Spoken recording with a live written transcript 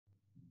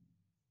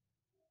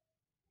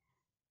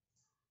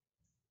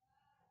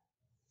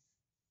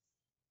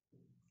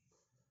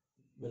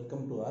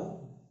Welcome to all.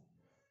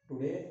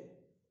 Today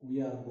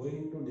we are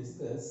going to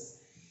discuss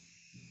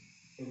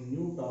a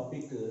new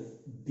topic,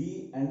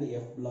 D and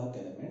F block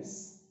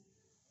elements.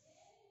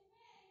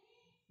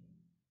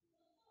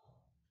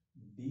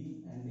 D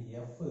and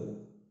F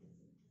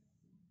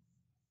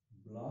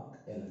block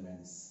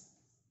elements.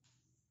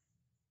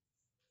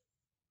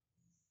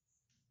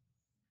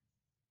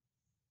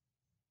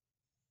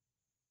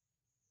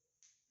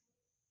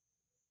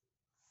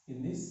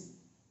 In this,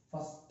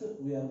 first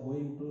we are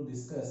going to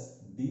discuss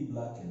D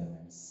block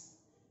elements.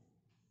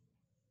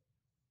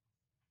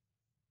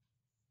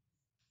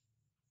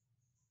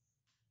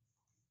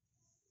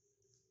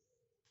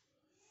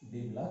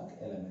 D block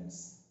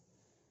elements.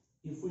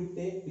 If we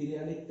take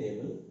periodic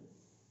table,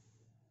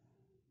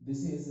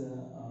 this is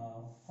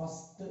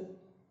first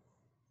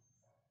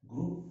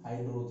group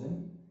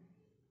hydrogen,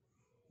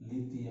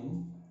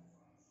 lithium,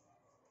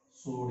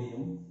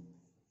 sodium,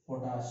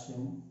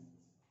 potassium,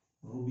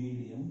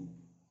 rubidium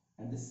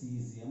and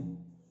cesium,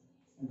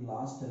 and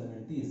last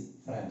element is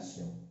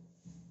francium.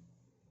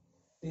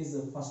 It is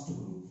the first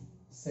group.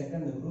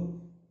 Second group,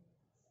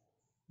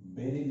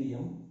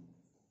 beryllium,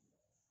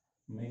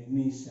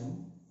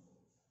 magnesium,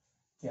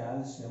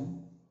 calcium,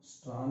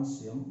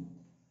 strontium,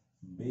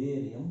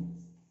 barium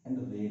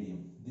and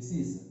radium. This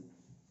is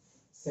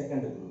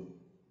second group.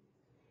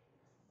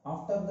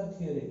 After that,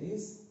 here it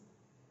is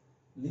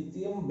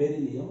lithium,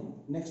 beryllium.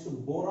 Next,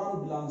 boron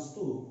belongs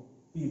to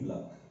P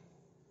block.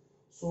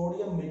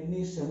 Sodium,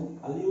 magnesium,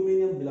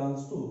 aluminium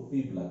belongs to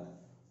P block.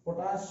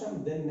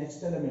 Potassium, then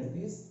next element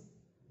is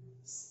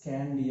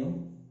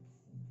scandium,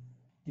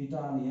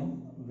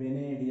 titanium,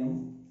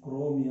 vanadium,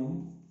 chromium,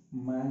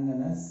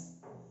 manganese,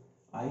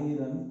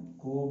 iron,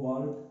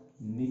 cobalt,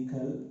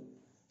 nickel,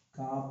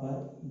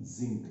 copper,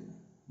 zinc.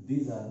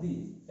 These are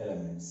the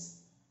elements.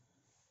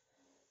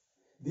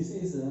 This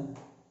is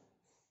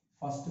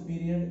first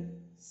period,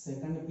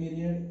 second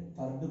period,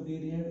 third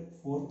period,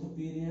 fourth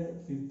period,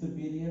 fifth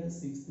period,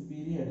 sixth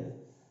period,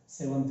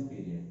 seventh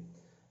period.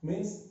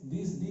 Means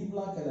these D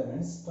block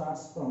elements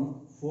starts from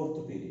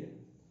fourth period.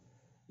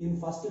 In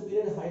first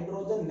period,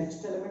 hydrogen,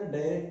 next element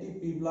directly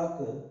P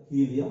block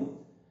helium.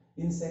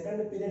 In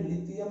second period,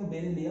 lithium,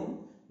 beryllium.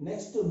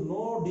 Next,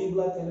 no D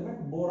block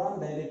element, boron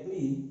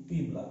directly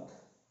P block.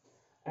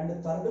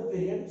 And third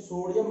period,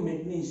 sodium,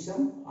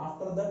 magnesium.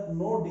 After that,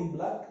 no D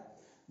block.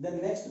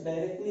 Then next,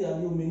 directly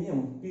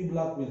aluminium, P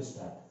block will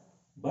start.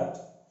 But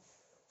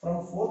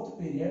from fourth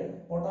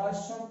period,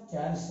 potassium,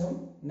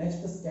 calcium,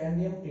 next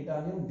scandium,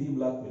 titanium, D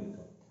block will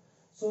come.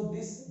 So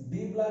these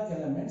D block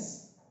elements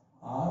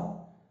are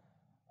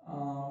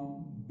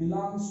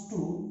belongs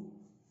to,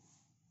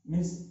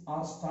 means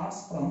or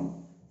starts from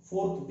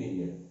fourth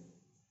period.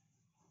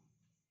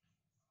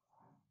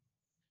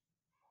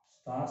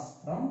 Starts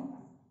from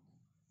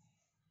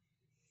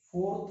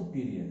fourth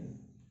period.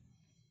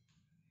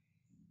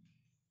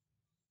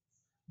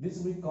 This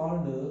we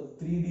called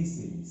 3D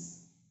series.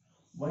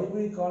 Why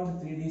we called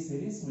 3D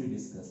series? We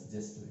discussed.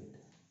 Just wait.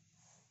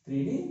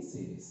 3D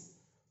series.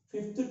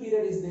 Fifth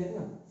period is there.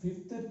 Na?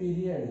 Fifth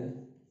period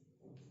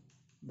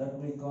that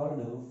we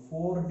called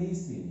 4D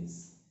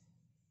series.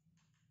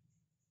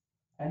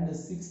 And the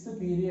sixth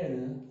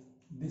period,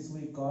 this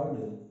we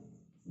called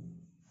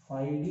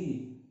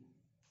 5D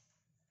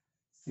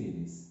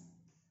series.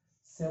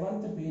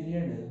 Seventh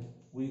period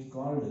we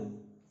called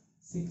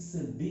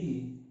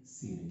 6D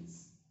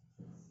series.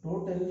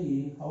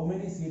 Totally, how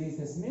many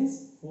series?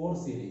 Means 4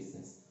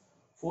 series.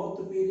 Fourth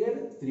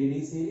period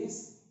 3D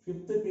series,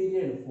 fifth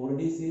period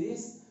 4D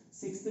series,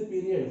 sixth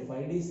period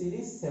 5D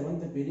series,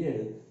 seventh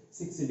period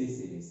 6D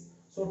series.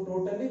 So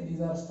totally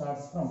these are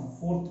starts from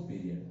fourth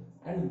period.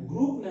 And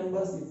group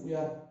numbers, if we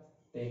are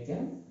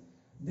taken,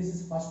 this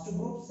is first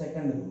group,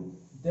 second group.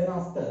 Then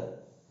after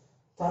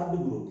third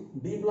group,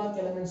 D block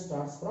element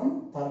starts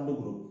from third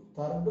group.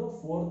 Third,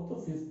 fourth,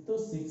 fifth,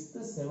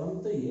 sixth,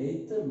 seventh,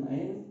 eighth,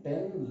 9th,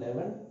 10,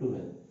 11,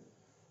 12.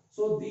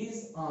 So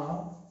these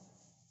are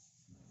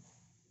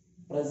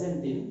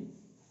present in,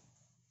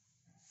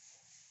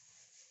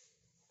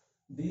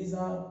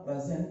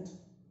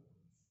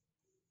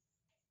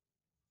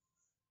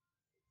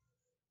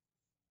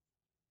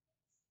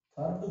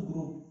 third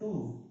group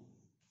to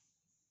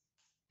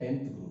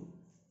 10th group,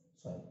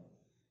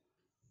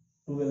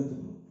 12th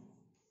group.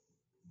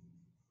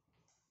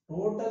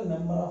 Total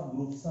number of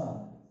groups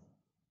are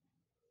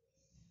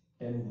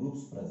 10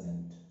 groups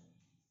present.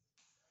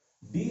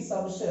 D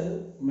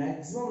subshell,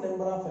 maximum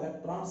number of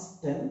electrons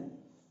 10.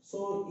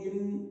 So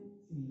in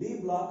D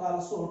block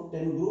also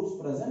 10 groups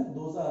present.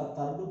 Those are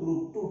third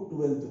group to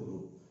 12th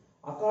group.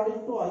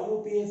 According to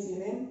IUPAC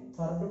name,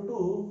 third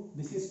to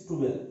this is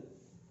 12.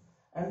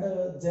 And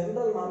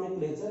general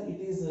nomenclature, it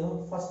is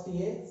first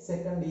A,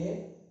 second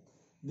A,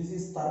 this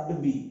is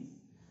third B.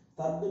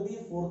 Third B,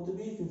 fourth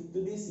B, fifth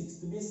B,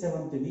 sixth B,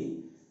 seventh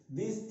B.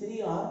 These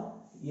three are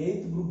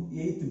eighth group,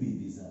 eighth B.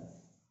 These are.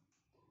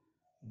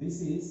 This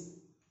is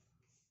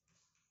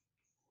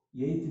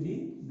eighth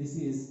B. This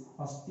is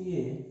first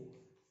A,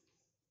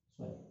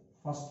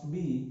 first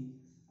B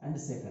and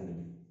second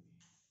B.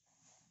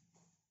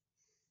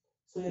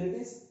 So here it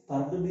is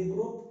third B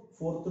group,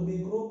 fourth B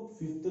group,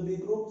 fifth B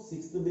group,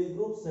 sixth B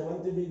group,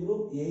 seventh B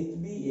group,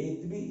 eighth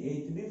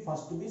B,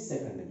 first B,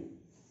 second B.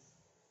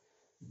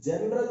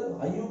 General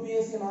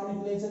IUPAC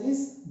nomenclature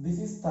is, this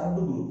is third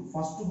group,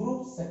 first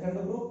group,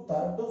 second group,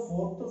 third,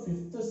 fourth,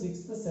 fifth,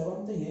 sixth,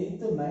 seventh,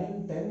 eighth,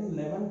 9, 10,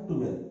 11,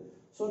 12.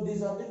 So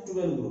these are the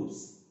 12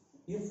 groups.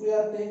 If we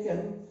are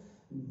taken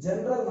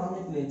general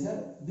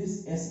nomenclature,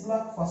 this S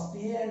block first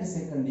A and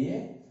second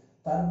A,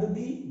 third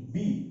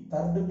B,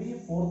 third B,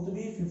 fourth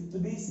B,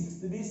 fifth B,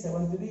 sixth B,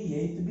 seventh B,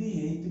 eighth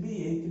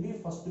B,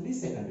 first B,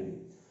 second B.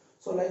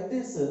 So like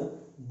this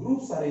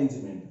groups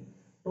arrangement.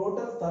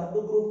 Total third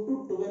group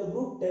to 12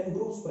 group, 10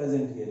 groups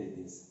present here it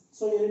is.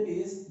 So here it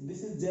is,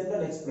 this is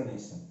general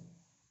explanation.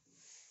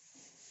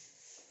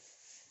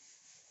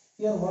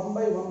 Here one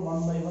by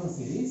one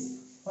series.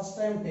 First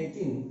I am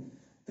taking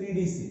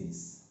 3D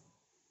series.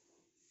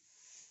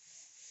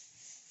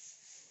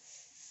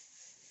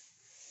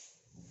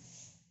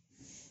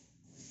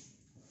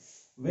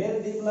 Where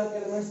D block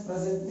elements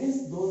present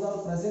means those are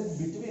present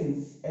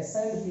between S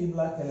and P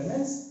block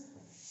elements,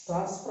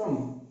 starts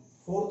from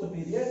fourth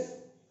period,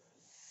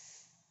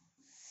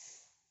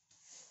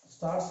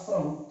 starts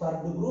from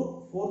third group,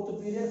 fourth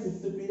period,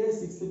 fifth period,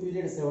 sixth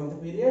period,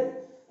 seventh period,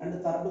 and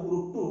third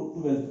group to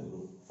 12th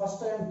group.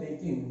 First I am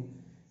taking,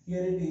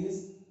 here it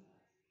is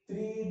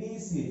 3D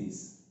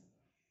series.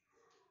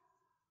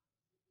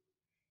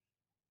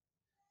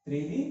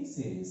 3D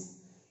series.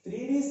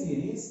 3D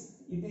series,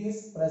 it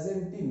is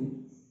present in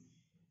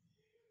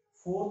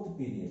fourth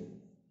period.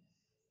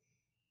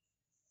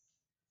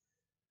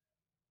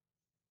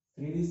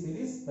 3D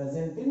series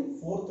present in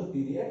fourth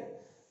period.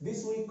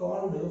 This we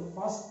called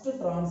first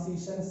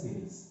transition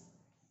series.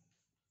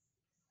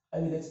 I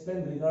will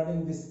explain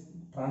regarding this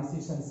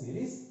transition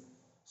series.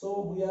 So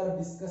we are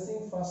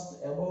discussing first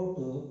about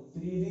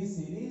 3D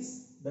series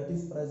that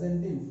is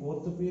present in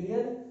fourth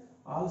period,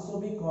 also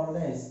be called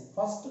as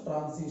first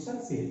transition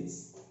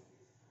series.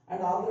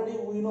 And already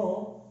we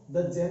know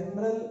the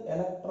general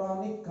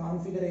electronic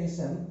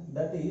configuration,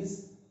 that is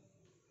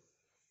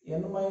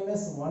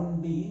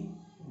n-1d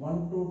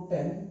 1 to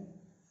 10,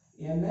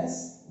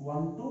 ns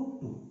 1 to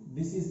 2.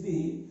 This is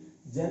the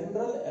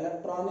general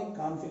electronic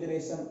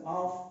configuration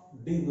of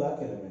D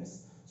block elements.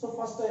 So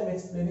first I am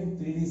explaining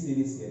 3D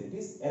series. Here it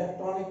is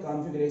electronic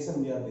configuration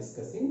we are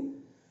discussing.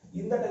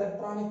 In that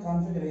electronic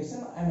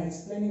configuration I am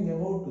explaining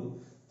about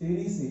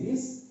 3D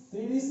series.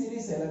 3D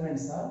series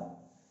elements are,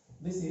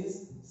 this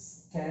is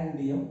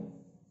scandium,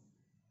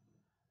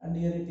 and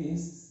here it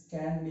is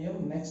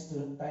scandium, next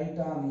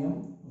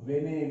titanium,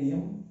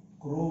 vanadium,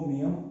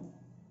 chromium,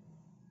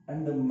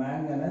 and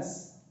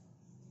manganese,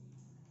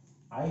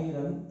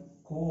 iron,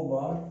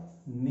 cobalt,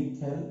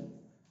 nickel,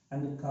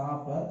 and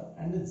copper,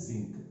 and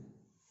zinc.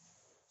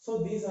 So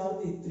these are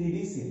the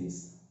 3D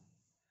series.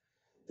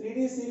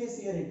 3D series,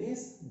 here it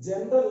is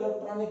general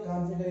electronic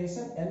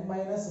configuration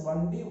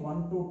n-1d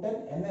 1 to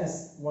 10,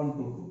 ns 1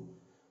 to 2.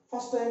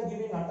 First I am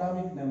giving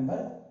atomic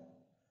number.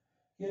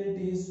 Here it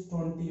is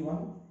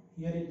 21,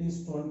 here it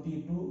is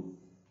 22,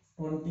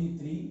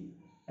 23,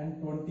 and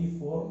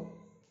 24,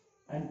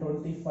 and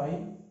 25,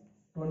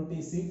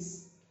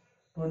 26,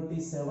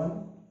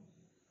 27,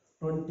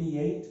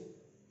 28,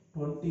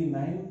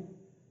 29,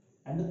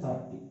 and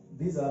 30.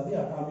 These are the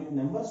atomic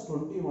numbers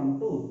 21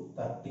 to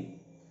 30.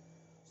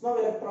 So now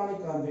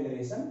electronic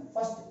configuration.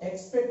 First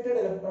expected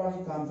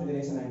electronic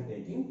configuration I am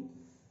taking.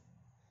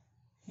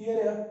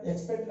 Here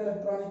expected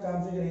electronic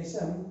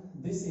configuration,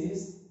 this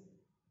is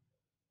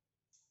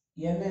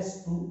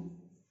ns2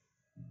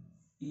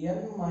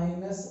 n-1d1,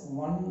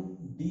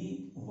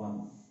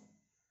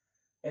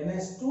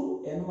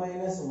 ns2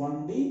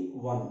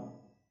 n-1d1.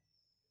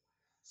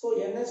 So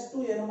ns2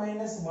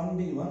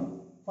 n-1d1,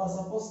 for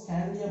suppose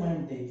scandium I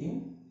am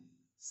taking,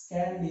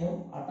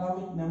 scandium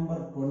atomic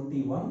number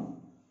 21.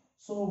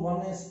 So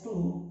 1s2,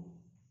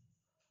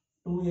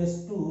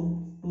 2s2,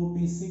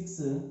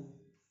 2p6,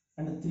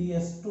 and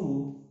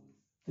 3s2,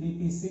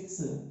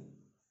 3p6,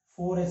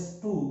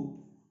 4s2,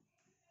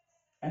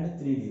 and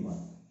 3d1.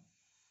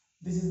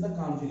 This is the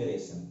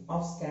configuration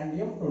of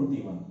scandium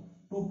 21.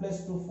 2 plus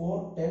 2,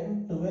 4,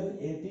 10, 12,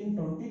 18,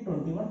 20,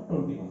 21,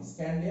 21.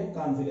 Scandium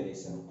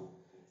configuration.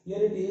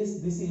 Here it is,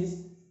 this is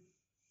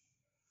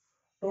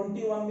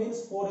 21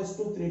 means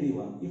 4s2,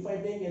 3d1. If I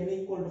take n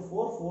equal to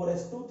 4,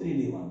 4s2,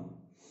 3d1.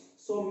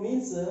 So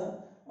means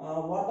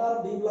what are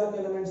D block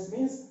elements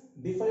means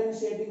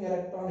differentiating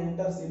electron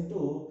enters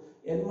into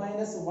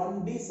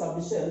n-1d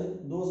subshell,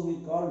 those we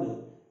called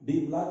D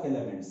block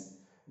elements.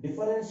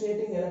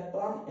 Differentiating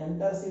electron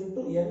enters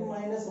into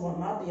n-1,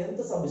 not nth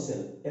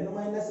subshell,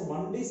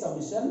 n-1d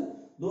subshell,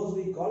 those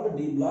we called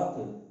D block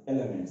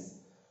elements.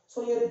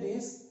 So here it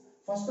is,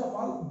 first of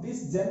all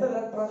this general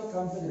electronic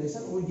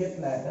configuration we get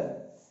later.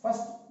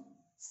 First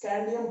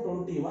scandium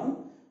 21,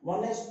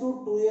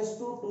 1s2,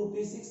 2s2,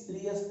 2p6,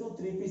 3s2,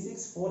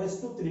 3p6,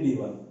 4s2,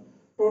 3d1.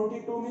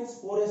 22 means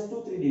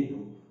 4s2,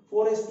 3d2,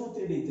 4s2,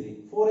 3d3,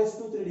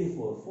 4s2,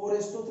 3d4,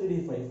 4s2,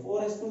 3d5,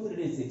 4s2,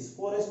 3d6,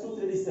 4s2,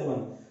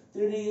 3d7,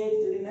 3D8,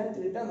 3D9,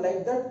 3D10,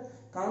 like that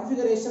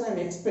configuration I am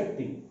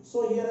expecting.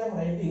 So here I am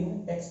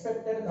writing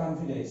expected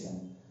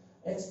configuration.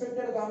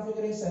 Expected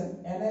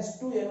configuration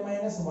ns2 n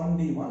minus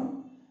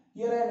 1d1.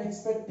 Here I am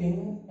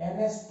expecting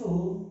ns2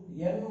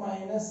 n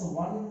minus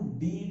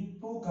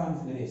 1d2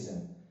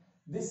 configuration.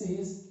 This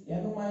is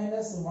n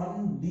minus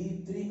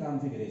 1d3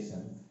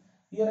 configuration.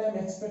 Here I am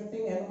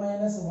expecting n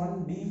minus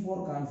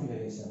 1d4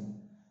 configuration,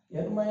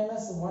 n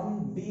minus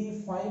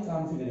 1d5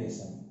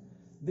 configuration.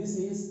 This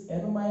is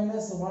n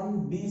minus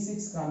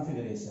 1d6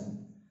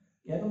 configuration,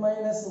 n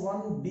minus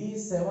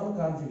 1d7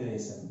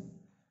 configuration,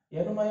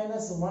 n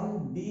minus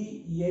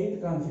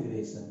 1d8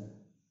 configuration,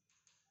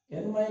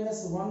 n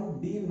minus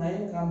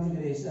 1d9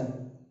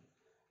 configuration,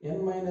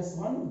 n minus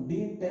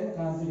 1d10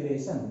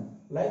 configuration.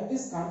 Like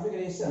this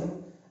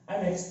configuration I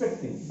am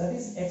expecting, that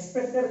is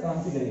expected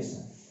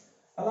configuration.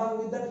 Along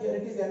with that, here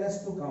it is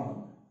ns2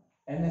 common,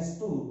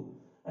 ns2,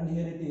 and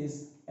here it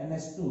is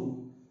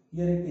ns2,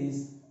 here it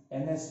is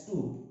ns2,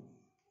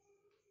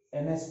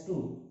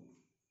 ns2,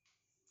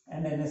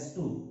 and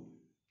ns2.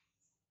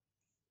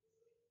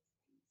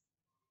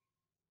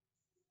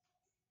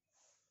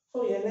 So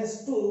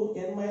ns2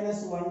 n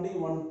minus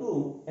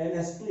 1d12,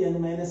 ns2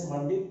 n minus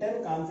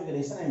 1d10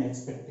 configuration I am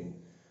expecting.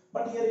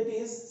 But here it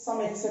is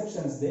some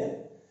exceptions there.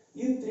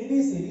 In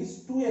 3D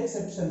series, two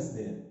exceptions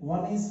there.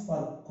 One is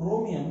for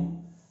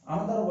chromium,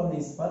 another one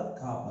is for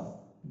copper.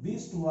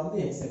 These two are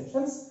the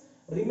exceptions.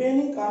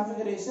 Remaining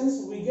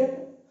configurations we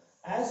get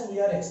as we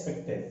are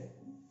expected.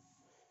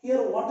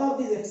 Here what are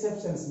these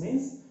exceptions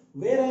means,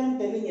 where I am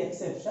telling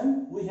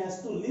exception, we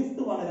has to lift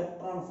one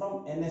electron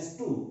from ns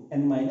to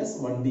n minus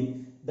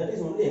 1d. That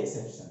is only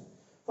exception.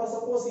 For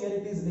suppose here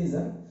it is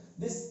reason,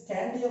 this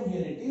scandium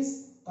here it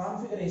is,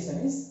 configuration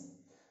is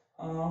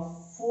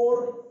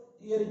 4,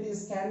 here it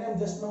is scandium,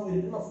 just now we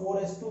written a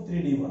 4s2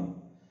 3d1.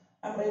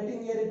 I am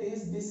writing here it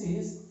is, this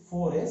is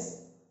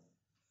 4s,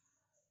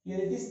 here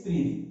it is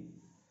 3d.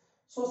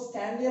 So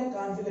scandium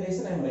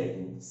configuration I am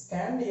writing,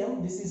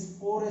 scandium this is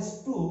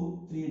 4s2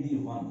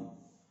 3d1.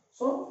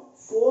 So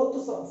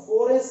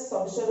 4s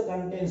subshell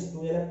contains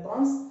 2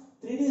 electrons,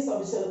 3d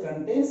subshell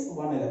contains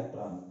 1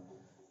 electron.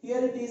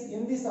 Here it is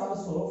in this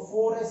also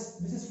 4s,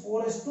 this is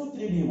 4s2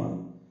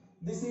 3d1.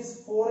 This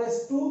is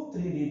 4s2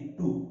 3d2,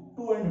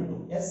 2 and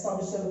 2. S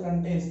subshell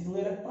contains 2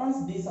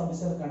 electrons, D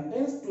subshell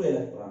contains 2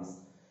 electrons.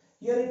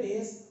 Here it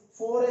is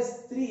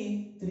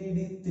 4s3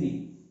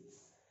 3d3.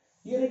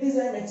 Here it is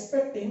I am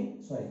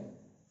expecting,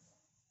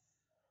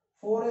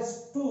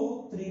 4s2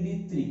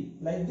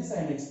 3d3, like this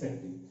I am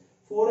expecting.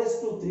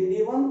 4s2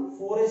 3d1,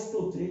 4s2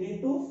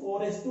 3d2,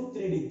 4s2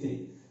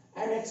 3d3.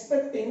 I am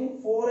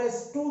expecting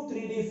 4s2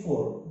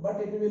 3d4, but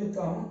it will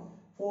come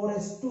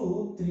 4s2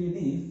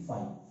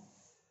 3d5.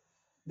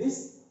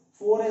 This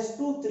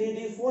 4s2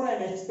 3d4 I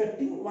am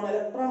expecting one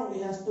electron we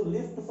has to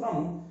lift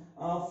from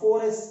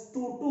 4s2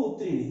 to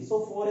 3d.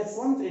 So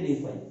 4s1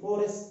 3d5,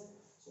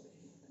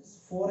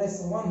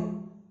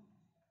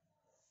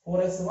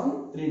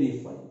 4s1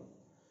 3d5.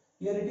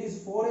 Here it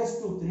is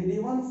 4s2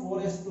 3d1,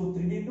 4s2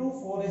 3d2,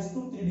 4s2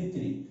 3d3.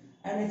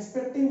 I am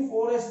expecting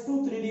 4s2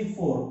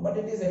 3d4, but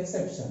it is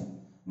exception.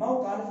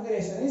 Now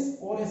configuration is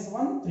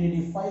 4s1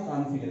 3d5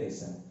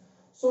 configuration.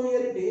 So here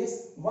it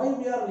is, why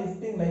we are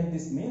lifting like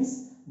this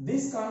means,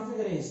 this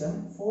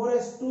configuration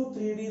 4s2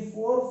 3d4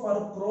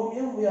 for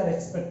chromium we are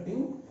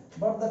expecting,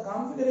 but the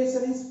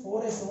configuration is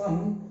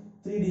 4s1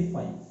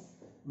 3d5.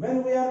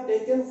 When we are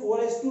taken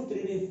 4s2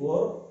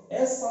 3d4,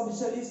 S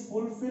subshell is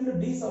fulfilled,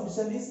 D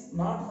subshell is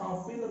not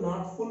half filled,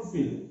 not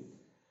fulfilled.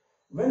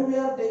 When we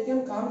are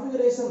taken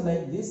configuration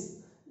like this,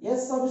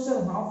 S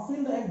subshell half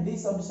filled and D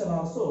subshell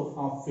also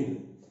half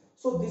filled.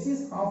 So this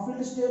is half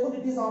filled stable,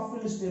 it is half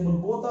filled stable,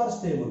 both are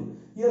stable.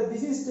 Here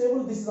this is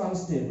stable, this is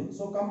unstable.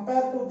 So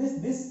compared to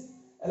this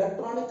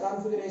electronic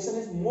configuration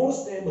is more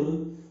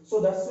stable.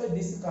 So that's why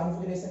this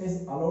configuration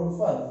is allowed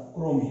for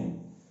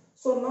chromium.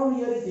 So now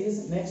here it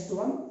is, next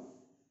one.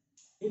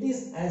 It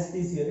is as it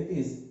is here, it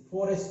is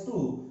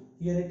 4s2,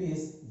 here it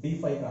is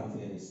d5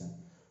 configuration.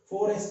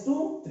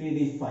 4s2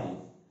 3d5.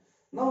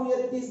 Now here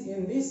it is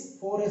in this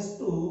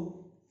 4s2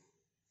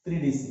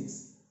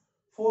 3d6,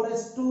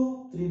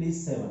 4s2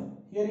 3d7.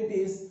 Here it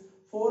is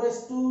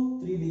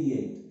 4s2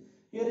 3d8.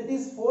 Here it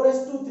is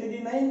 4s2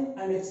 3d9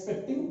 I am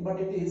expecting, but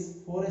it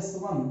is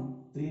 4s1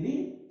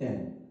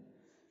 3d10.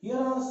 Here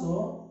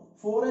also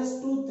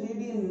 4s2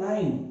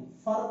 3d9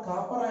 for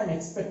copper I am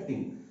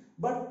expecting,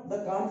 but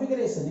the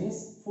configuration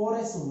is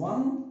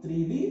 4s1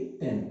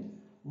 3d10.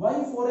 Why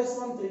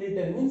 4s1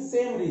 3d10 means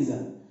same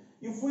reason.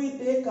 If we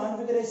take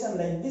configuration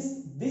like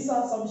this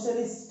subshell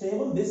is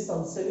stable, this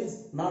subshell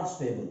is not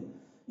stable.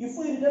 If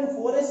we return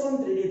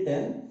 4s1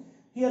 3d10,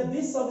 here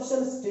this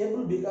subshell is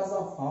stable because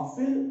of half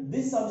filled,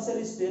 this subshell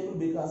is stable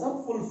because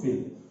of full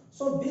filled.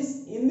 So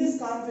this in this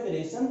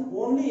configuration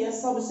only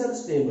S subshell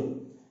stable.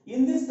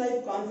 In this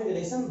type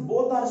configuration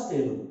both are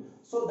stable.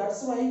 So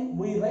that's why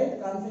we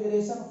write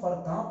configuration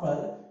for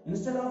copper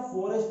instead of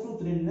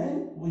 4s2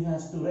 3d9 we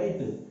have to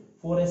write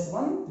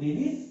 4s1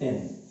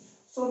 3d10.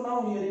 So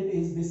now here it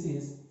is, this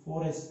is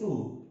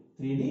 4s2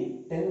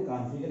 3d10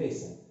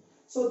 configuration.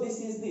 So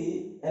this is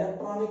the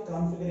electronic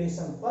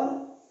configuration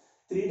for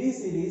 3D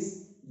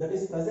series that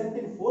is present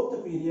in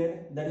fourth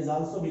period, that is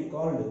also be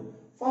called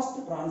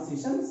first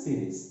transition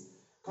series.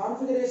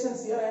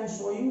 Configurations here I am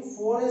showing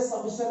 4s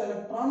subshell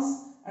electrons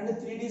and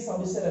 3D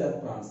subshell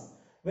electrons.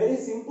 Very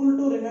simple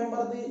to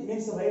remember the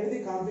means write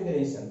the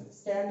configuration.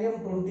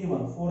 Scandium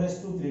 21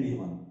 4s2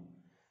 3d1,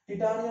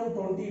 titanium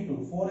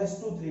 22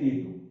 4s2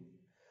 3d2,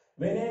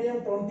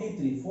 vanadium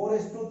 23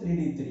 4s2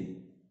 3d3,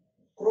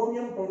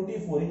 chromium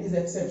 24, it is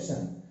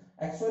exception.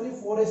 Actually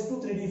 4s2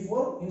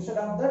 3d4, instead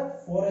of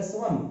that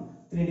 4s1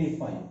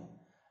 3d5,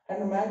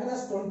 and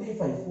manganese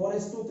 25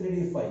 4s2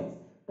 3d5,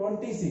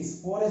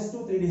 26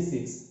 4s2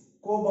 3d6,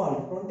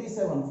 cobalt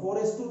 27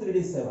 4s2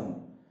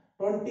 3d7,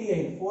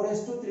 28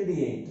 4s2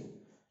 3d8.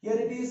 Here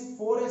it is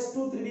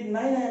 4s2 3d9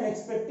 I am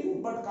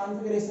expecting, but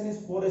configuration is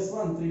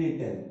 4s1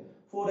 3d10,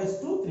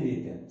 4s2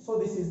 3d10. So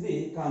this is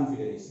the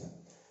configuration.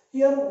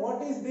 Here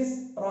what is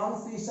this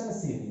transition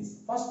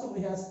series? First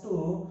we have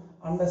to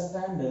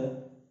understand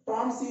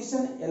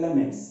transition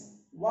elements.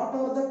 What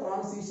are the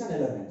transition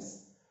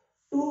elements?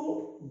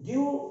 To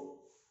give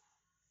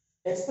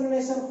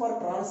explanation for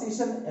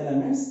transition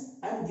elements,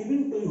 I am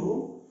giving to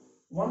you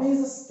one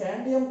is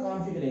scandium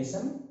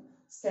configuration.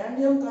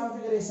 Scandium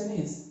configuration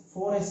is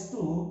 4s2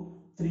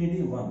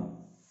 3d1,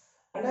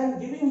 and I am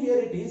giving here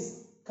it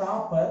is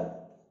copper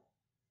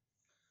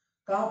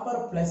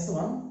plus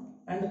 1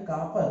 and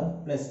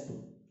copper plus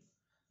 2.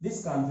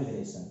 This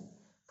configuration.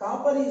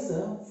 Copper is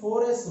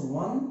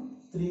 4s1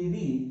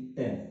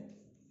 3d10.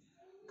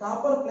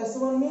 Copper plus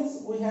 1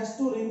 means we have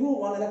to remove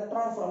one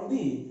electron from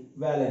the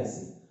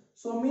valency.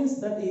 So means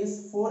that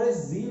is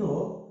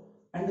 4s0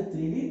 and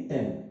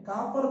 3d10.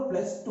 Copper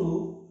plus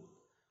 2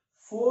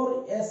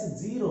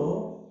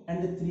 4s0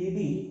 and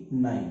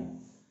 3d9.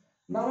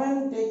 Now I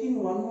am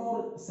taking one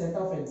more set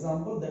of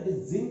example, that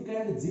is zinc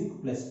and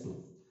zinc plus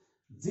 2.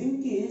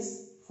 Zinc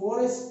is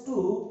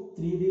 4s2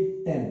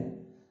 3d10.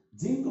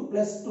 Zinc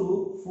plus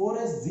 2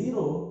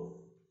 4s0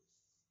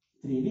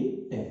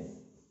 3d10.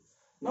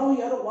 Now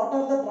here what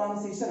are the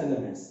transition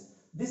elements?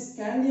 This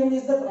scandium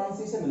is the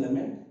transition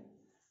element.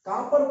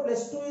 Copper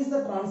plus 2 is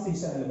the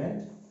transition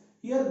element.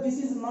 Here this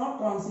is not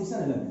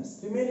transition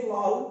elements. Remaining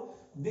all,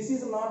 this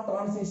is not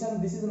transition,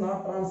 this is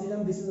not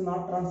transition, this is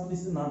not transition,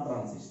 this is not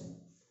transition.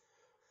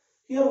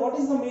 Here what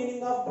is the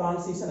meaning of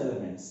transition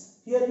elements?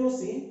 Here you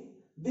see,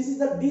 this is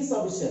the d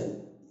subshell.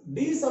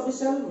 D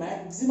subshell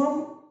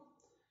maximum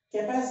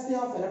capacity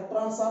of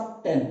electrons are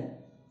 10.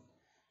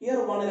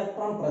 Here one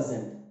electron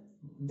present.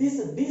 This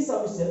D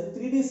subshell,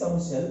 3D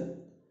subshell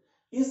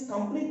is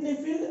completely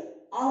filled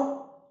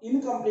or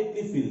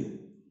incompletely filled.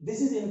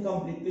 This is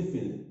incompletely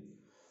filled.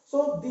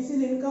 So this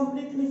is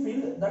incompletely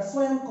filled. That's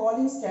why I am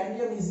calling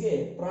scandium is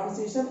a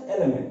transition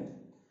element.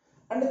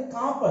 And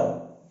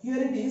copper,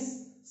 here it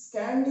is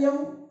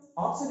scandium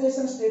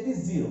oxidation state is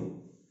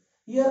 0.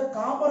 Here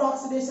copper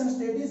oxidation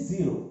state is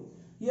 0.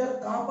 Here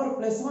copper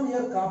plus 1,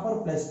 here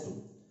copper plus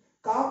 2.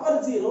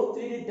 Copper 0,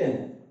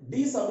 3d10.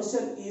 D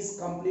subshell is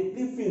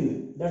completely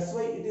filled. That's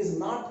why it is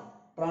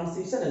not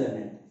transition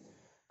element.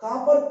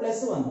 Copper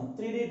plus 1,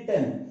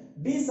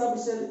 3d10. D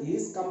subshell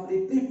is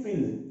completely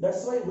filled.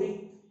 That's why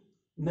we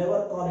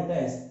never call it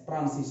as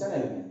transition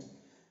element.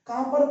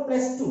 Copper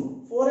plus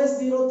 2,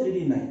 4s0,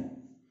 3d9.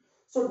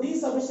 So D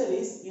subshell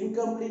is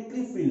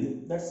incompletely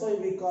filled. That's why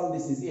we call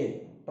this is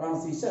a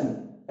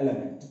transition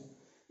element.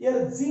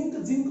 Here zinc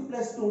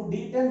plus 2,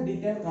 d10,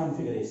 d10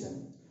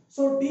 configuration.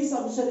 So D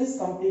subshell is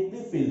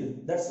completely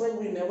filled. That's why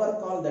we never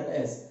call that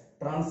as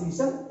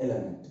transition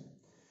element.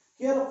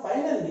 Here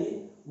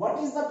finally, what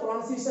is the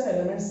transition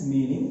elements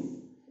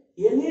meaning?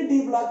 Any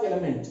D block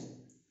element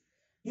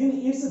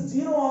in its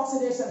zero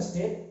oxidation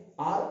state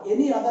or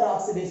any other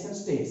oxidation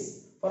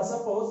states. For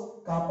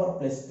suppose copper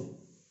plus 2.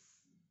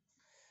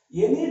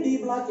 Any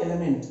D block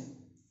element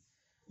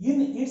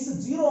in its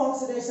zero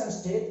oxidation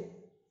state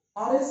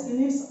or else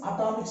in its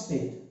atomic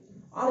state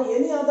or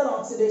any other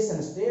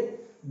oxidation state,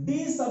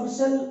 D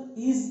subshell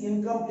is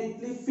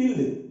incompletely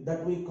filled,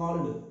 that we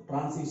called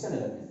transition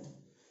element.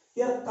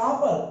 Here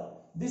copper,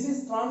 this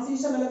is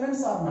transition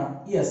elements or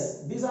not?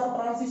 Yes, these are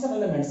transition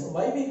elements.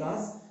 Why?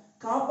 Because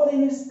copper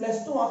in its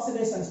plus 2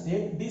 oxidation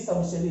state, D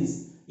subshell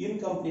is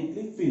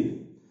incompletely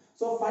filled.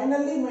 So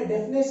finally my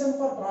definition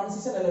for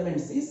transition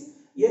elements is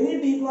any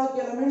D block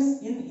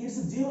elements in its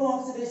zero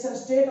oxidation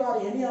state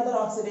or any other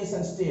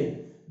oxidation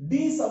state,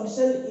 D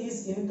subshell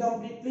is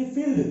incompletely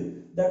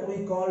filled, that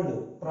we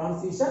called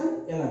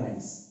transition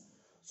elements.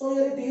 So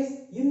here it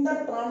is, in the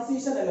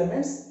transition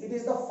elements, it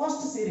is the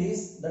first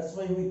series, that's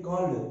why we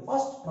called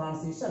first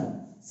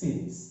transition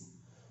series.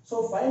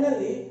 So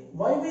finally,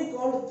 why we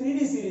called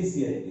 3D series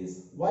here it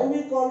is. Why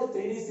we called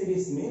 3D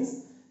series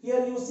means,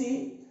 here you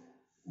see,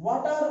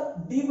 what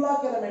are D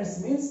block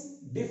elements means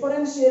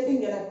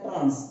differentiating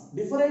electrons.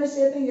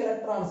 Differentiating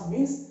electrons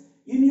means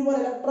in your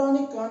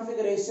electronic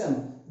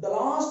configuration, the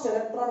last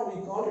electron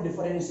we call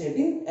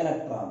differentiating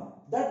electron.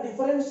 That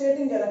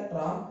differentiating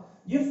electron,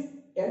 if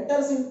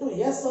enters into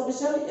S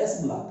subshell,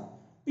 S block,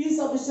 P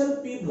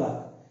subshell, P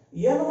block,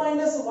 n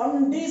minus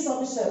 1d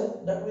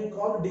subshell that we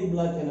call d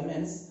block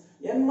elements,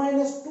 n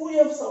minus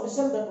 2f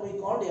subshell that we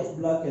called f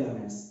block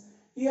elements.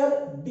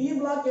 Here d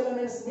block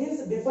elements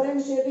means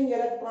differentiating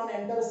electron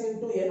enters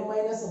into n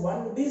minus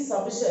 1d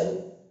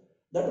subshell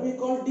that we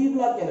call d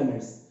block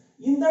elements.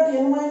 In that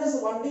n minus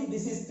 1d,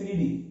 this is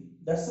 3d.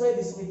 That's why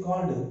this we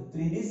called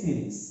 3d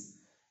series.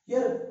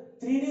 Here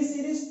 3d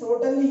series,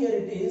 totally here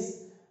it is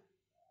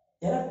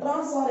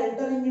electrons are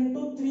entering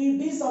into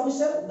 3d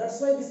subshell.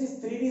 That's why this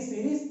is 3d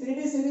series.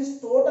 3d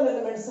series total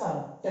elements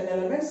are 10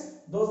 elements.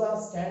 Those are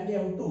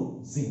scandium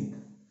to zinc.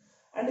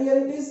 And here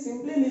it is,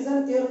 simply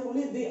listen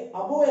carefully, the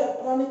above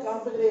electronic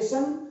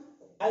configuration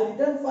I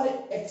written for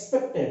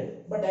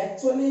expected, but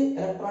actually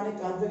electronic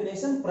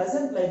configuration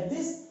present like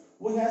this.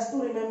 We have to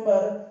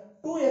remember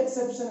two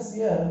exceptions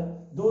here.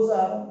 Those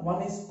are,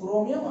 one is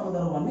chromium,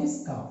 another one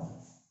is copper.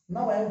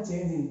 Now I am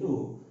changing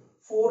to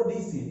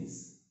 4d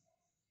series.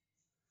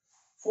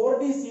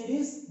 4d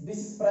series, this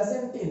is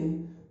present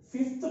in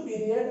 5th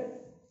period,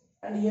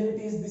 and here it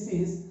is, this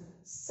is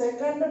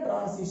second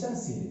transition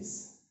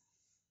series.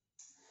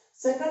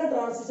 Second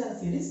transition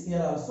series,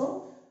 here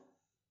also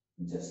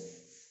just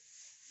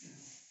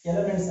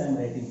elements I am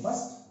writing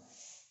first.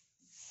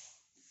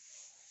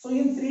 So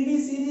in 3d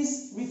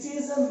series, which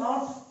is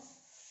not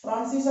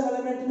transition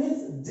element,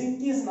 means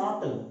zinc is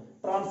not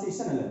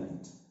transition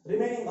element.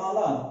 Remaining all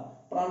are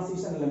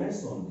transition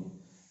elements only.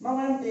 Now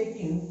I am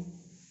taking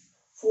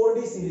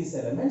 4d series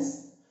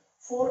elements.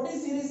 4d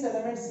series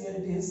elements, here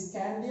it is,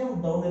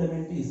 scandium down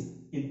element is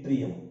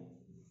yttrium,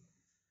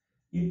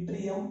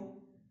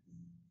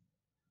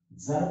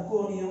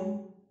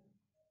 zirconium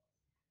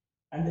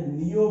and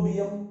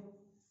niobium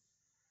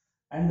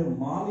and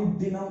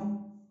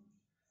molybdenum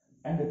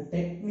and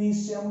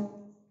technetium,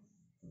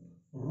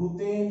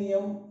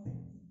 ruthenium,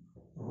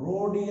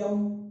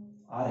 rhodium,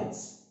 RH,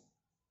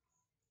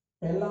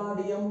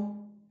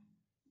 palladium,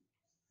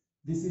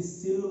 this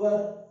is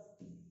silver,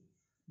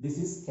 this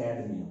is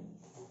cadmium.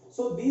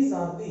 So these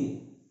are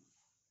the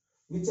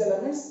which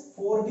elements?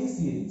 4d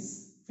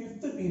series,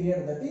 5th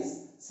period, that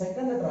is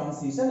second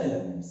transition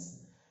elements.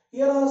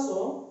 Here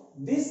also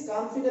these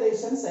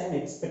configurations I am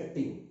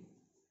expecting,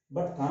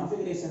 but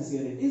configurations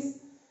here it is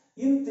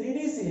in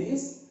 3d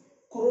series,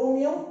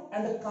 chromium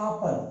and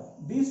copper,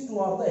 these two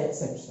are the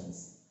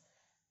exceptions.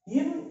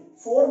 In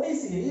 4d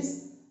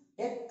series,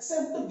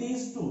 except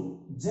these two,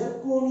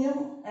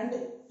 zirconium and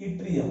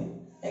yttrium,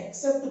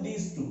 except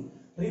these two,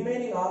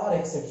 remaining all are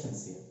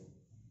exceptions here.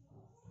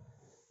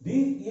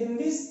 In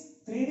this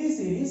 3d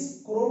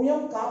series,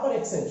 chromium, copper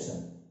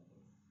exception.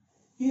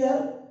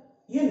 Here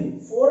in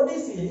 4d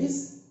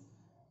series,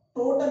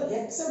 total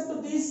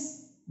except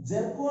these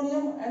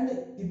zirconium and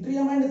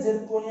yttrium and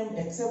zirconium,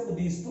 except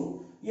these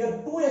two,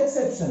 here two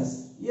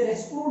exceptions. Here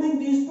excluding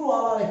these two,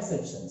 all are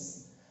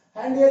exceptions.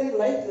 And here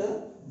like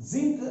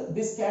zinc,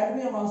 this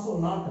cadmium also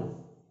not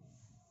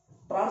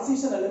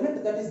transition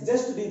element, that is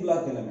just d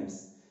block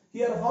elements.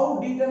 Here how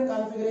D10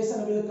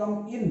 configuration will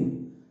come in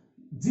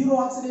 0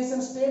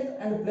 oxidation state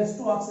and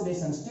 +2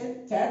 oxidation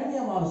state.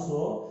 Cadmium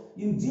also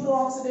in 0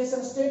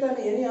 oxidation state and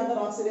any other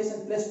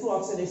oxidation +2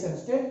 oxidation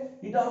state,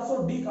 it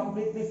also D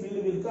completely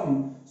filled will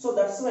come. So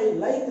that's why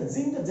like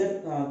zinc,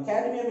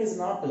 cadmium is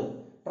not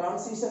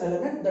transition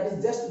element, that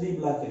is just d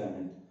block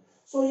element.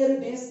 So here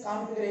it is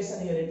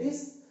configuration, here it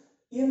is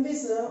in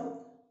this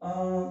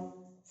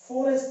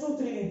 4s to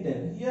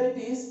 3d10. Here it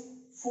is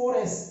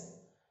 4s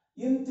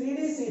in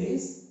 3d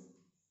series.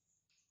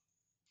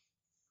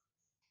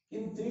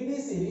 In 3d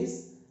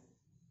series,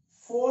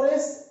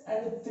 4s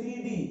and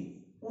 3d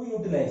we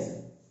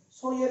utilize.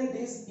 So here it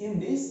is in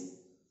this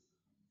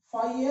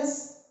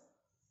 5s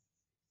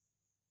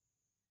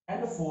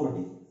and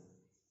 4d.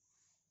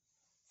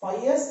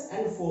 5s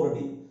and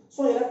 4d.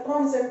 So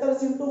electrons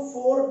enters into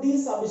 4d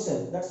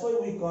subshell. That's why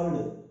we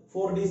called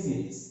 4d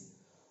series.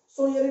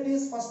 So here it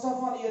is, first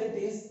of all, here it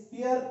is,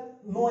 here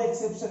no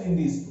exception in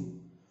these two.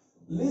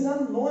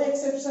 Listen, no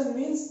exception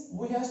means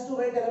we have to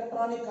write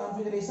electronic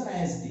configuration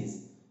as it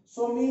is.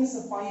 So means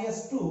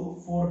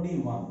 5s2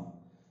 4d1.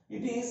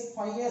 It is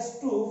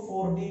 5s2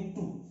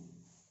 4d2.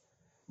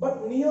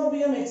 But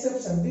niobium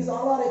exception, these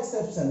all are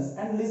exceptions.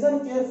 And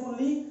listen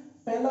carefully,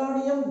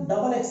 palladium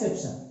double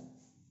exception.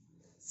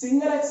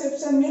 Single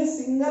exception means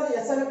single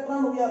s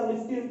electron we are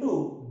lifting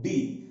to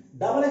d.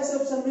 Double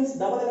exception means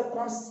double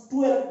electrons,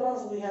 2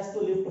 electrons we have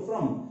to lift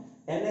from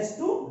ns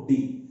to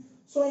d.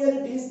 So here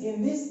it is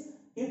in this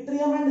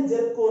yttrium and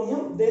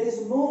zirconium, there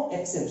is no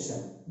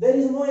exception. There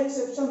is no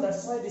exception,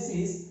 that's why this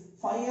is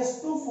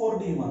 5s2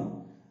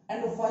 4d1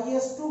 and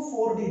 5s2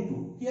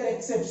 4d2. Here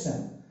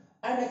exception.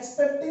 I am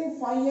expecting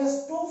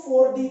 5s2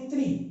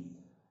 4d3.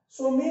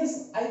 So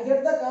means I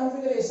get the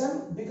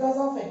configuration because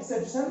of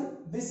exception.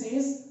 This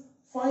is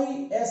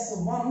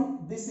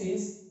 5s1, this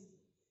is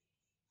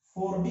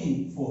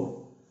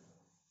 4d4.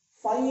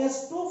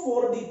 5s2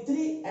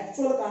 4d3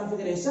 actual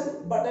configuration,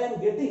 but I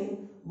am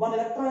getting one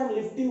electron I am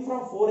lifting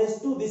from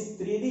 4s2 this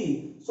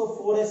 3d. So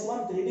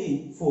 4s1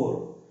 3d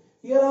 4.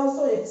 Here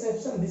also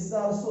exception, this is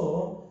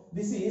also,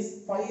 this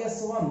is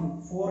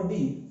 5s1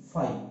 4d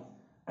 5.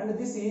 and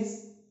this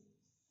is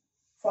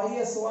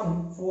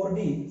 5s1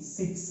 4d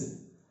 6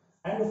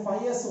 and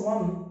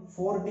 5s1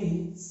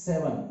 4d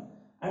 7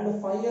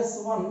 and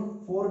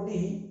 5s1 4d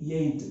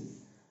 8,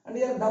 and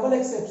here double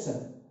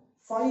exception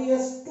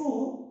 5s2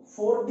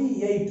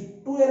 4d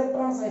 8, 2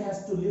 electrons I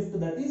has to lift,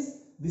 that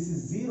is this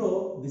is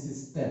 0, this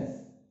is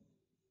 10,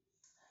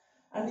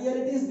 and here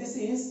it is, this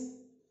is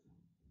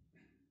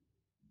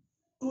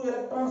 2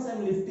 electrons I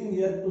am lifting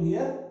here to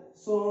here,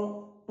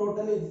 so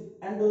totally,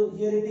 and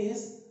here it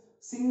is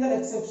single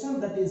exception,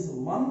 that is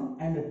 1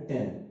 and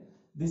 10,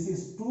 this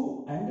is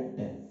 2 and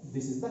 10,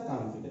 this is the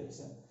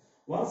configuration.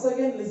 Once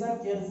again listen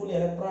carefully,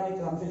 electronic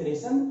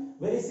configuration,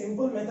 very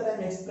simple method I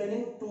am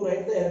explaining to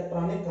write the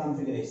electronic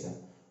configuration.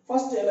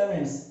 First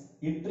elements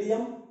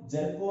yttrium,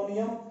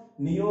 zirconium,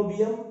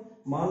 niobium,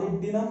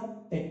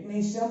 molybdenum,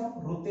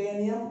 technetium,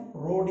 ruthenium,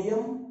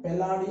 rhodium,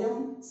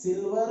 palladium,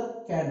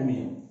 silver,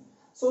 cadmium.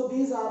 So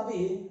these are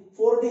the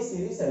 4d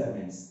series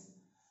elements.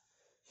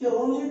 Here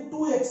only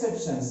 2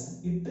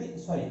 exceptions,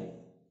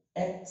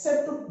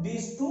 except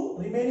these 2,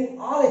 remaining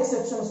all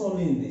exceptions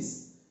only in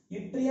this.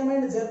 Yttrium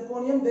and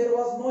zirconium, there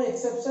was no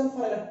exception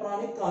for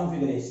electronic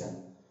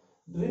configuration.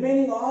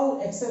 Remaining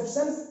all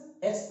exceptions,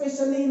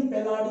 especially in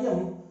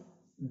palladium,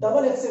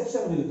 double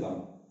exception will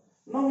come.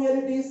 Now here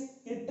it is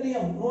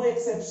yttrium, no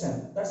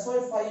exception, that's why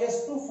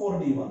 5s2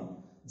 4d1.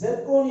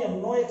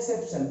 Zirconium, no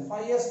exception,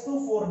 5s2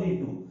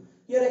 4d2.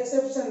 Here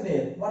exception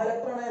there, 1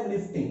 electron I am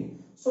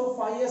lifting, so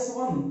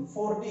 5s1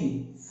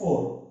 4d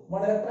 4.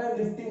 1 electron I am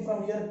lifting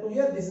from here to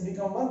here, this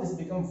become 1, this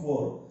become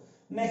 4.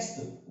 Next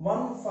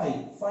 1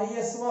 5,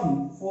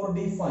 5s1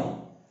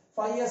 4d5,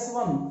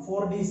 5s1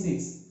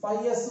 4d6,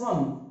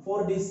 5s1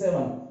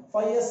 4d7,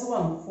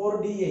 5s1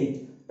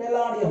 4d8.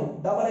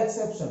 Palladium, double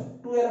exception,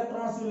 2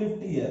 electrons you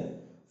lift here,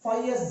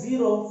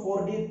 5s0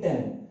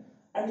 4d10,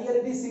 and here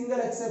it is single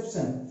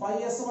exception,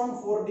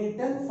 5s1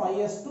 4d10,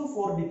 5s2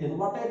 4d10.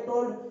 What I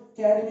told,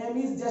 cadmium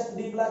is just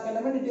d block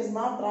element, it is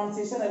not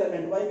transition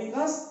element. Why?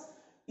 Because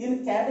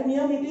in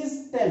cadmium it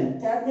is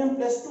 10, cadmium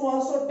plus 2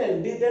 also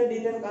 10, d10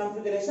 d10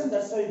 configuration,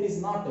 that's why it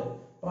is not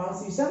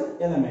transition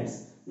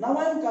elements. Now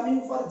I am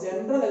coming for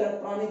general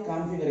electronic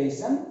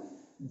configuration.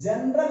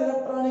 General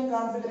electronic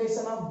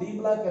configuration of d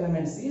block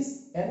elements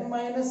is n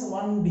minus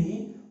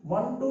 1d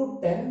 1 to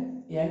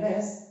 10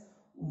 ns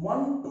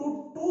 1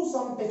 to 2,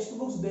 some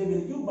textbooks they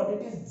will give, but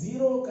it is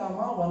 0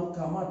 comma 1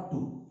 comma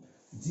 2,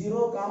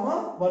 0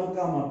 comma 1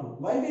 comma 2.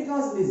 Why?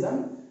 Because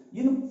listen,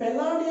 in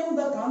palladium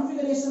the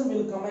configuration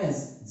will come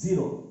as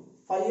 0,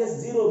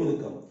 5s0 will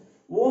come.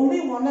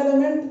 Only one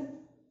element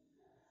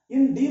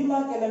in d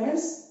block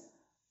elements,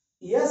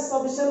 s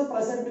subshell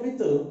present with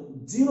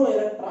 0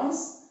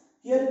 electrons.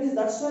 Here it is,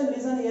 that's why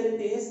listen, here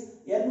it is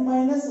n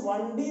minus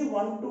 1d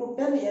 1 to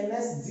 10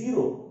 ns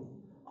 0.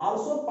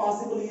 Also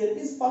possible here it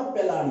is for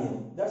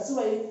palladium. That's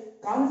why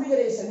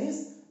configuration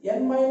is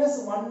n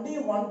minus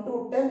 1d 1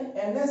 to 10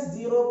 ns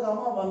 0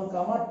 comma 1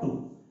 comma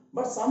 2.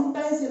 But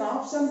sometimes in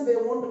options they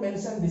won't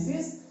mention this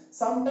is,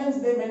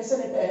 sometimes they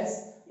mention it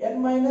as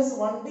n minus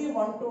 1d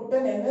 1 to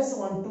 10 ns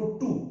 1 to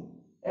 2.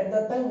 At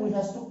that time we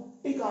have to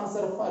tick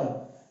answer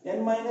for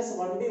n minus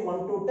 1d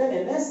 1 to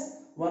 10 ns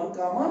 1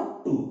 comma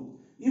 2.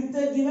 If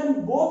they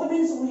given both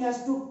means we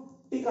have to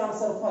tick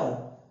answer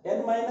for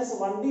n minus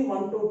 1d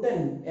 1 to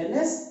 10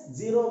 ns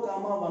 0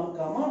 comma 1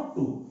 comma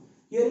 2.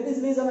 Here it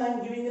is, reason I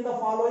am giving in the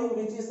following,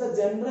 which is the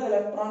general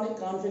electronic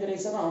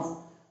configuration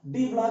of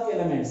d block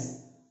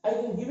elements. I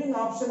am giving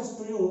options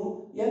to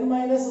you, n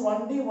minus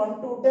 1d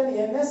 1 to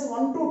 10 ns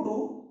 1 to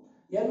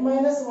 2, n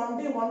minus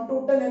 1d 1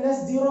 to 10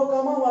 ns 0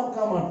 comma 1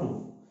 comma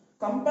 2.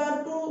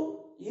 Compared to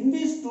in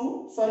these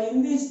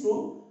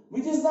two,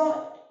 which is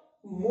the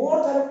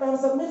more correct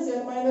answer means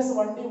n minus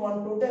 1d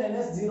 1 to 10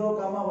 ns 0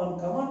 comma 1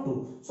 comma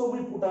 2. So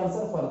we put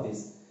answer for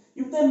this.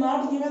 If they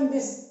not given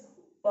this,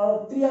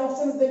 3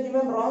 options they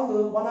given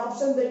wrong, 1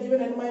 option they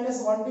given n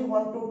minus 1d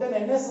 1 to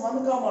 10 ns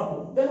 1 comma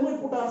 2, then we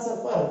put answer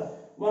for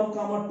 1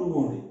 comma 2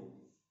 only.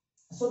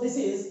 So this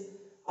is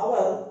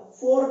our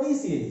 4d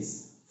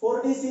series,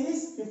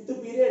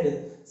 5th period,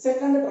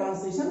 second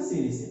transition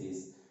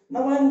series.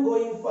 Now I am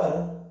going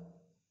for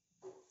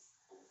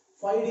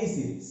 5d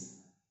series.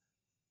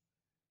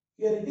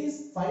 Here it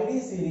is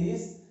 5d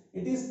series,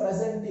 it is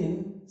present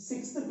in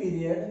 6th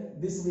period,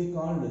 this we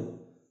called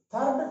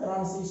third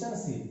transition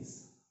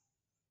series.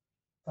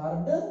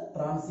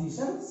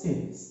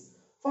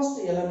 First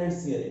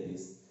elements here it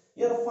is.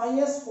 Here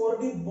 5s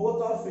 4d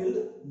both are filled,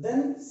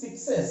 then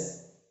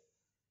 6s.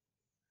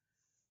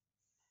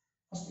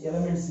 First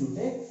elements you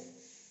take.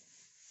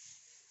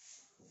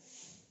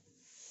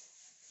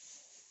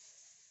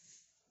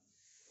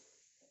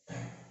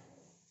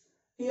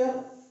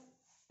 Here,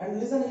 and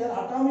listen here,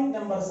 atomic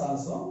numbers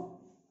also.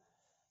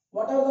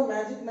 What are the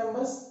magic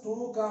numbers?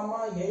 2, 8,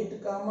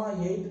 8,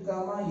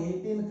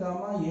 18,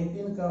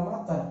 18,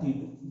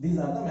 32. These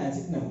are the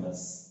magic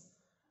numbers.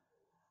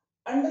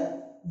 And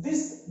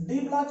this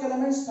d block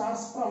element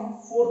starts from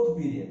 4th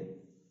period.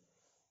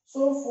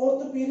 So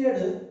 4th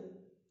period,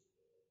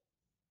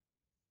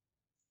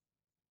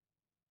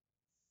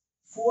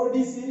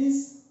 4d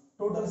series,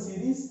 total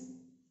series,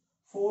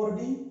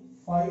 4D,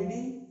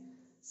 5D,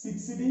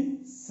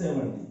 6D,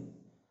 7D.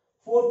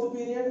 Fourth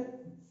period,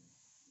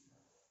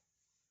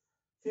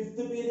 fifth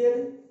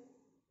period,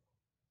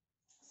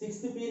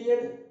 sixth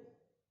period,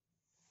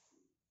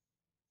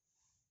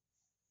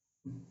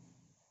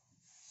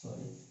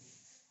 sorry,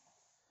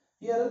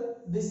 here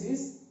this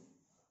is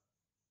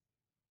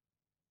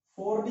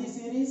 4D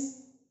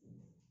series,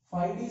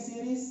 5D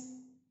series,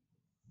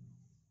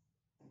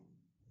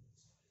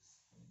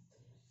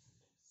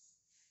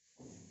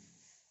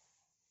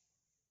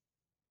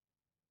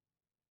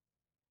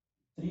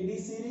 3D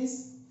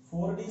series,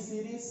 4D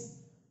series,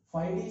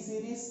 5D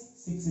series,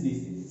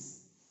 6D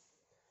series.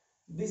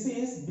 This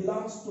is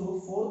belongs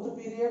to fourth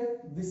period,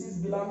 this is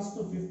belongs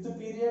to fifth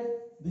period,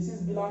 this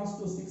is belongs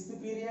to sixth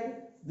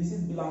period, this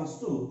is belongs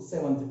to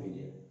seventh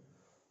period.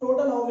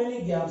 Total how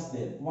many gaps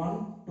there?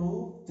 1,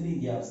 2, 3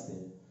 gaps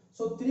there.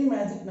 So 3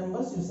 magic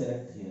numbers you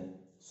select here.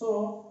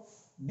 So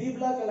D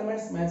block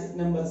elements magic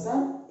numbers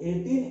are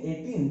 18,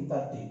 18,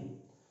 32.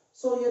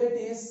 So here it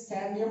is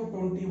scandium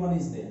 21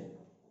 is there.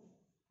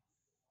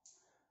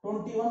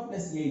 21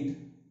 plus 8,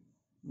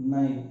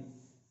 9.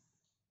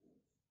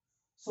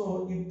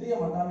 So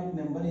yttrium atomic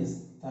number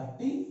is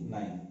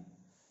 39.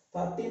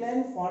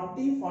 39,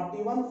 40,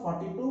 41,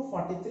 42,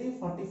 43,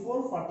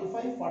 44,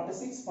 45,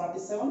 46,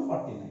 47,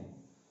 49.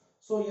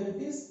 So here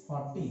it is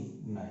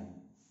 49.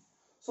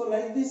 So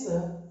like this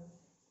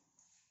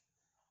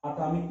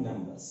atomic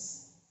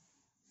numbers.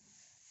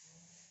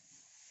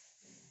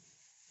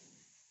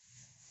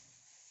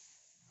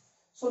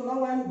 So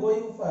now I am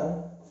going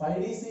for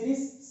 5D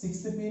series,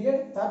 6th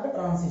period, 3rd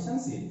transition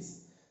series.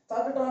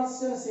 3rd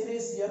transition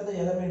series, here the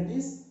element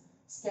is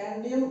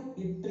scandium,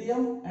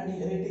 yttrium, and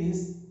here it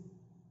is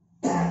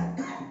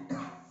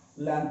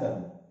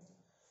lanthanum.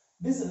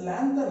 This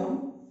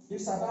lanthanum,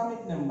 its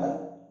atomic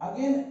number,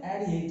 again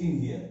add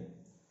 18 here.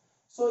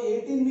 So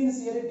 18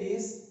 means here it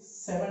is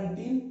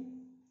 17.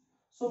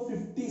 So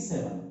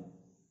 57.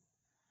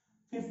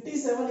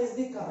 57 is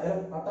the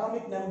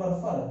atomic number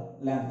for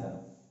lanthanum.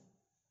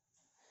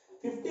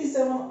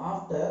 57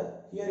 after,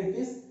 here it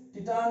is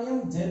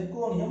titanium,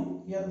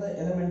 zirconium, here the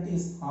element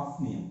is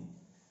hafnium.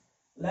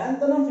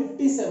 Lanthanum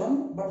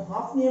 57, but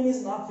hafnium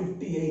is not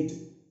 58.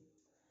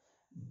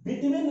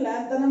 Between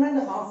lanthanum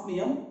and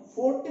hafnium,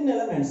 14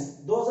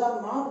 elements, those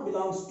are not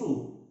belongs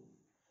to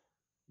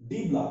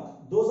D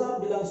block, those are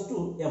belongs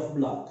to F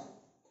block.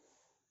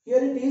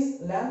 Here it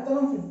is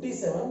lanthanum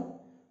 57,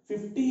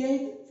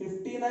 58,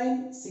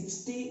 59,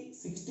 60,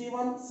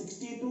 61,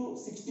 62,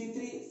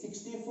 63,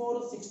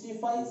 64,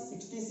 65,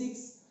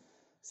 66,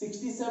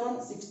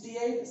 67,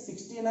 68,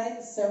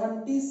 69,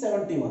 70,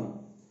 71.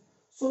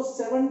 So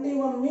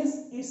 71 means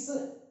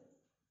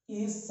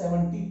is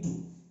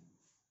 72.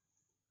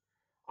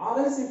 Or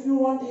else if you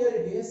want, here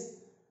it is,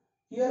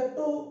 here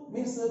 2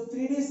 means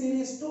 3D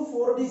series to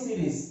 4D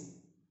series.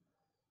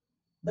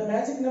 The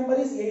magic number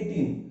is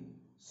 18.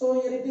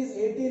 So here it is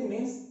 18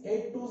 means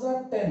 8 2s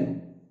are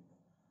 10.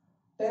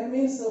 10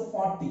 means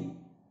 40.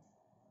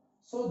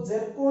 So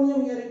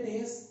zirconium, here it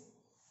is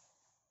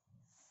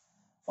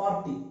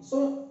 40.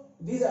 So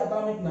these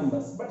atomic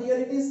numbers. But here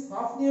it is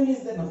hafnium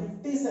is there now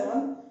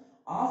 57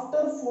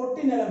 after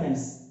 14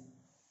 elements.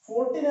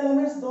 14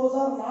 elements, those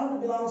are not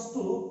belongs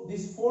to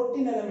these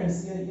 14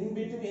 elements here in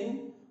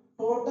between.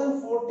 Total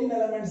 14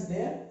 elements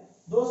there.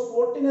 Those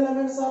 14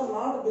 elements are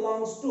not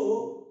belongs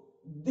to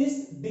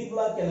this D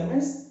block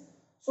elements.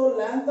 So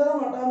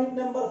lanthanum atomic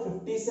number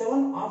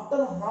 57, after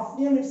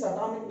hafnium its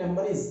atomic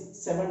number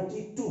is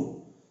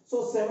 72.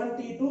 So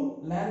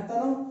 72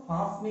 lanthanum,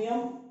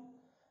 hafnium.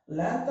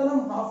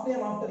 Lanthanum,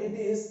 hafnium, after it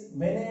is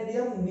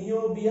vanadium,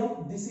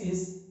 niobium, this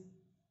is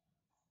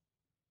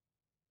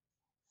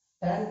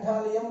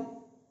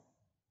tantalum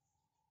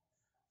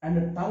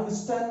and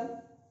tungsten.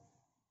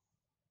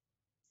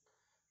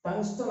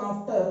 Tungsten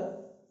after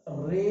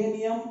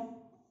rhenium,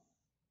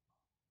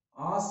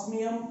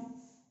 osmium,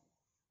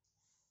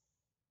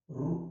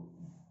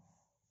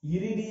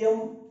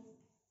 iridium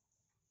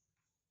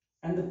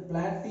and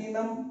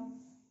platinum,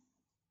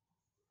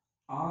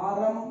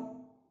 rhum,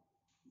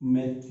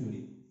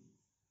 mercury.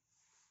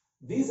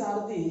 These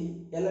are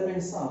the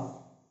elements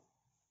of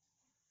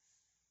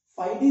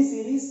 5D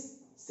series,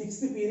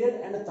 6th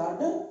period and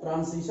 3rd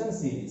transition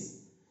series.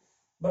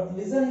 But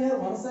listen here,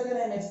 once again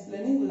I am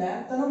explaining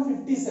lanthanum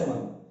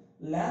 57.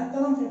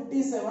 Lanthanum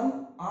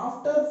 57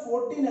 after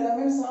 14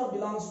 elements are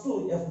belongs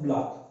to F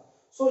block.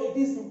 So it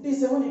is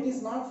 57, it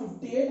is not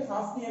 58,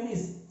 hafnium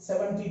is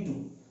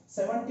 72.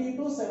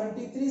 72,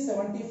 73,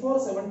 74,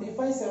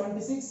 75,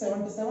 76,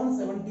 77,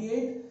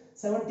 78,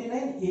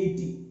 79,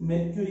 80.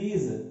 Mercury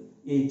is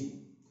 80.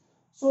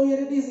 So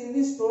here it is in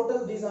this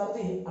total, these are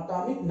the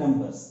atomic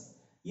numbers.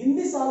 In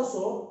this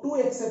also 2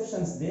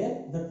 exceptions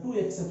there. The 2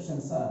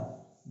 exceptions are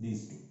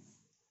these two,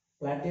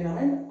 platinum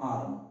and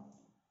rhum.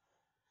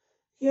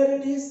 Here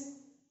it is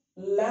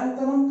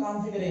lanthanum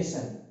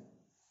configuration.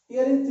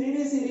 Here in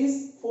 3D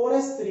series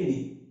 4s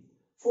 3D,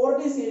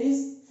 4D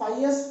series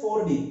 5s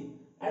 4D,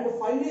 and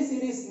 5D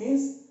series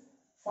means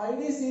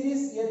 5D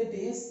series, here it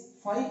is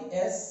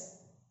 5s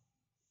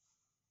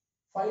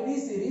 5D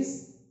series,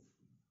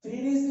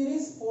 3D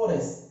series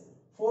 4s,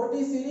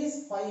 4D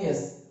series 5s,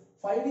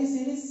 5D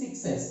series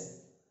 6s,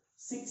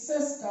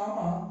 6s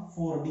comma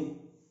 4D,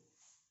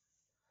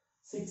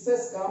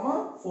 6s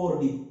comma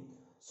 4D.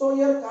 So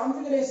your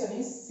configuration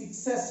is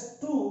 6s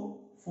to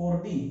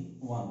 4D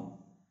 1.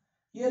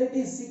 Here it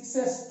is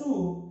 6s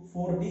to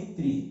 4D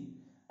 3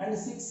 and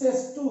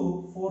 6s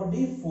to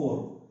 4D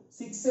 4,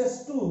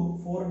 6s to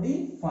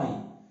 4D 5.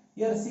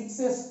 Here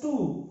 6s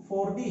to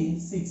 4D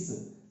 6,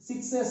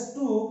 6s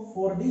to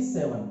 4D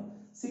 7,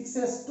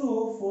 6s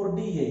to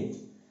 4D 8.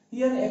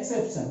 Here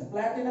exception,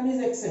 platinum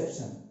is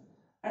exception,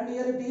 and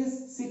here it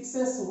is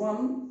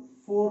 6s1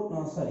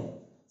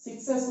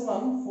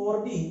 6s1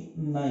 4D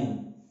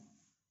 9.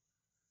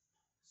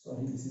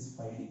 Sorry, this is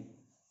 5D.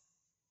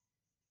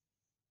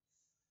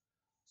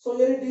 So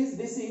here it is,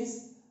 this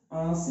is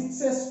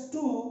 6s2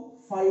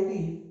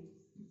 5D,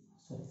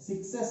 sorry,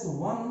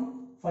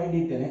 6s1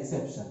 5D 10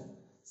 exception,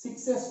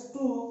 6s2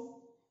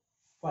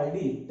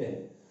 5D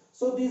 10.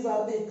 So these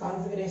are the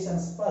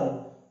configurations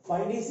for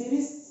 5D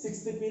series,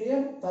 6th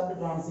period, 3rd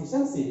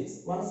transition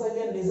series. Once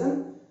again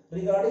listen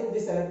regarding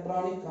this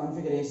electronic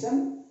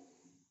configuration.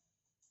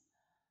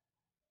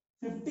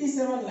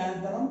 57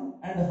 lanthanum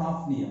and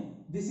hafnium.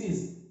 This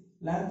is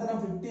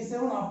lanthanum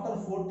 57 after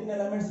 14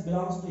 elements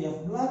belongs to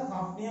F block,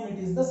 hafnium it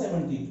is the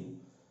 72.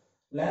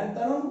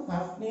 Lanthanum,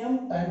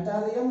 hafnium,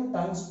 tantalum,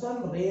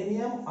 tungsten,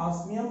 rhenium,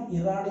 osmium,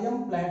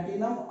 iridium,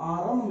 platinum,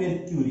 rhodium,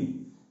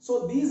 mercury.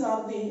 So these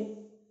are the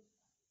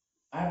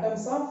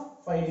atoms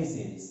of 5D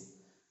series.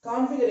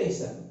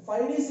 Configuration.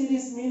 5D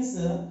series means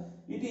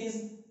it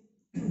is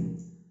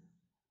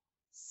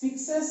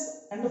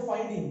 6s and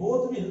 5D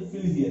both will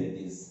fill here it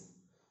is.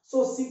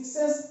 So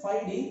 6s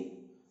 5D.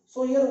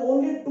 So here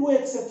only two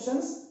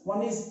exceptions.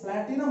 One is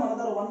platinum,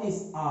 another one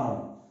is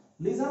iron.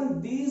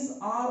 Listen, these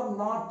are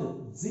not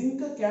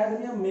zinc,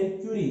 cadmium,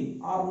 mercury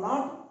are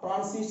not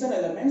transition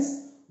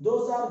elements.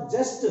 Those are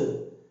just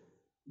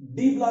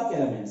D block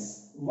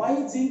elements.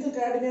 Why zinc,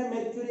 cadmium,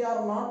 mercury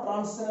are not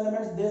transition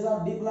elements? These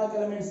are D block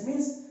elements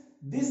means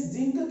this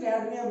zinc,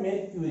 cadmium,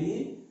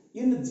 mercury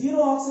in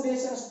zero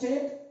oxidation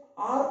state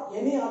or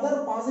any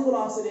other possible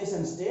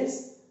oxidation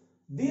states,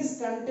 this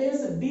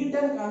contains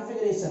D10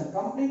 configuration,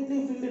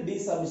 completely filled D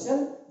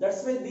solution.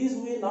 That's why these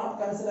we not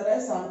consider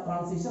as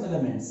transition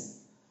elements.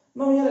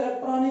 Now here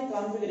electronic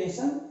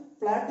configuration,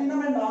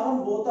 platinum and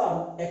iron both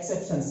are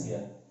exceptions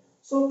here.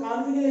 So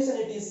configuration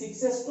it is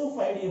 6s to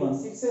 5d1,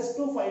 6s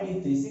to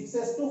 5d3,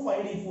 6s to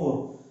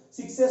 5d4,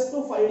 6s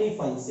to 5d5,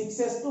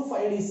 6s to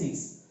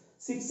 5d6,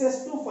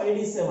 6s to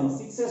 5d7,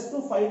 6s to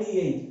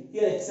 5d8,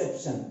 here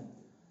exception,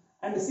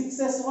 and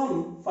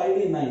 6s1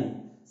 5d9.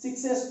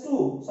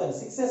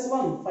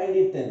 6s1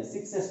 5d10,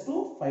 6s2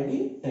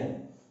 5d10.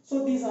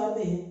 So these are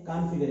the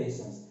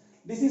configurations.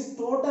 This is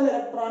total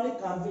electronic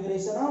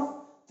configuration of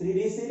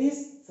 3D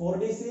series,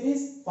 4D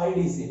series,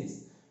 5D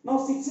series. Now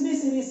 6D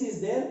series is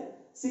there.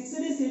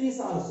 6D series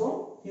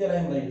also here I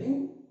am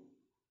writing.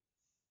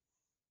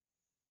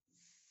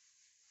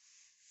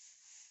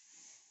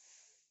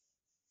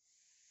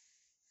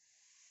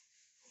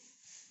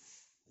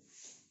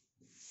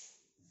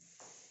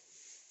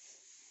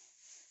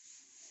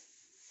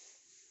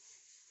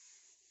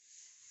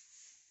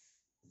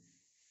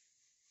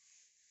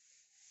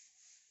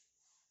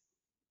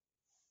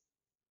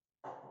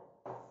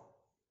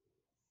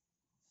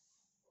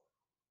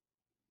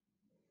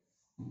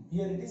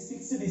 Here it is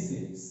 6D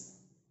series.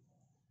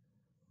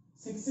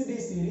 6D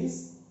series,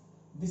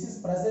 this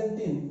is present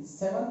in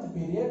 7th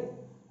period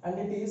and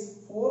it is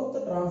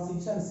 4th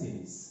transition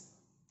series.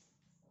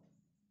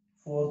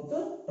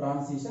 4th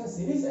transition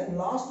series and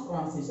last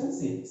transition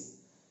series.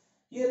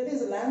 Here it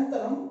is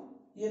lanthanum,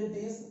 here it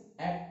is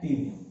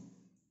actinium.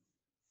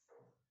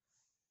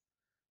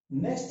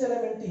 Next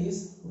element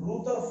is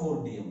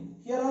rutherfordium.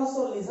 Here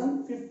also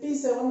listen,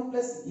 57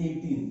 plus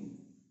 18.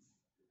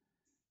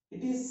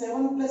 It is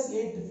 7 plus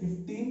 8,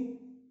 15,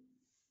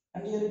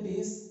 and here it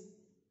is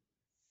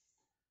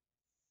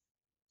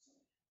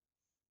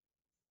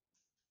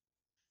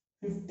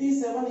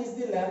 57 is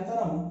the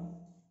lanthanum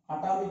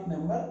atomic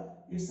number.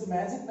 Its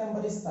magic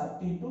number is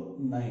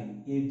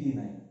 39,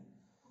 89.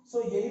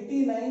 So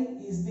 89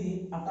 is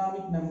the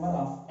atomic number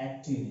of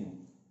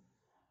actinium.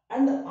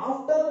 And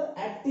after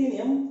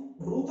actinium,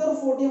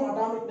 rutherfordium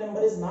atomic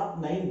number is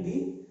not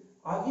 90.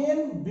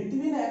 Again,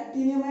 between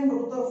actinium and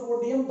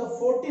rutherfordium, the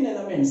 14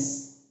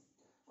 elements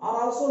are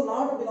also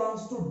not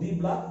belongs to D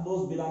block,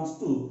 those belongs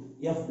to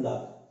F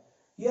block.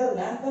 Here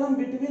lanthanum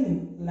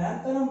between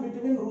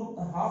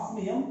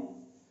hafnium,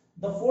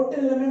 the 14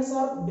 elements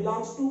are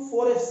belongs to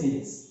 4F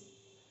series.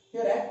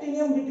 Here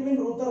actinium between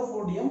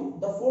rutherfordium,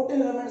 the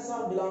 14 elements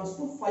are belongs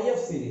to 5F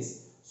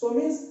series. So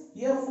means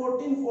here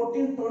 14,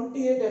 14,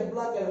 28 F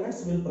block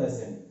elements will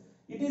present.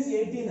 It is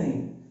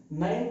 89.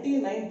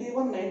 90,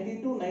 91,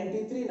 92,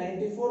 93,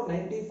 94,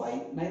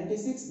 95,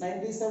 96,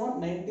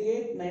 97,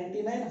 98,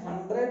 99,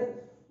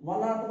 100,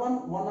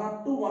 101,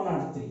 102,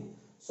 103.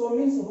 So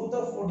means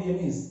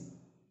Rutherfordium is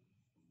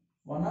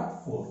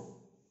 104.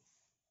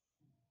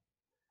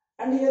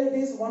 And here it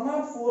is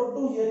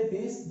 1042, here it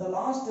is the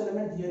last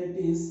element, here it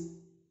is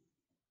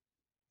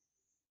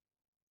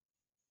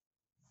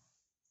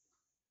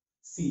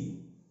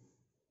C.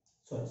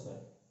 Sorry.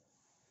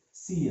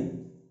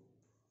 Cn.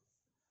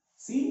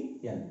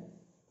 Cn.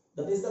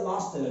 That is the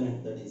last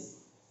element, that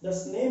is.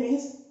 Its name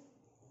is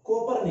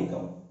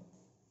Copernicum.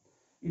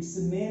 Its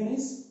name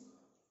is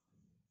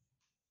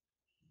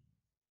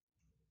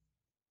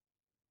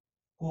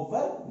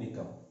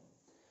Copernicum.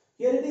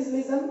 Here it is,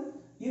 listen.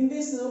 In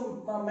this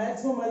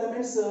maximum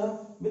elements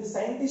with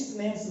scientist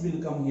names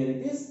will come. Here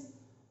it is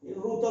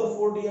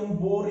Rutherfordium,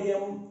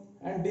 borium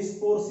and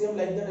dysprosium,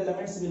 like that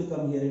elements will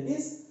come. Here it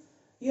is.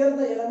 Here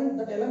the element,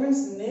 that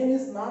element's name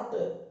is not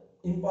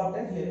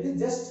important. Here it is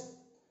just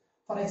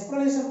for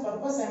explanation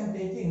purpose I am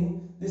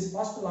taking this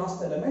first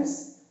last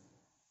elements.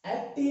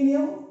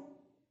 Actinium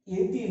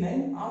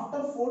 89,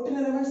 after 14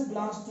 elements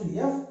belongs to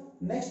F.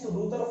 Next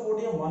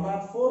Rutherfordium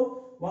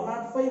 104,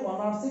 105,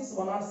 106,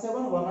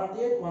 107,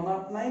 108,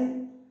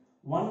 109,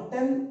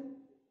 110,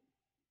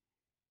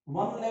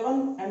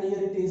 111, and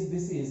here it is,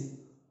 this is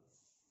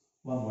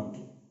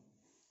 112.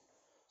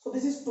 So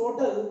this is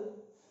total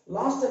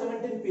last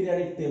element in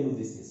periodic table.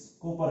 This is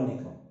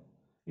Copernicum.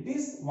 It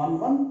is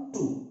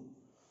 112.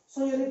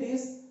 So here it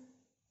is.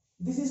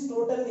 This is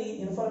totally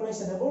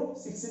information about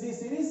 6D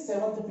series,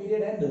 7th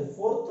period and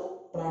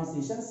 4th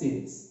transition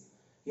series.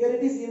 Here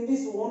it is, in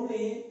this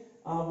only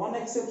one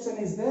exception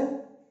is there.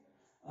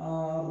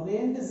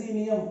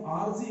 Rentgenium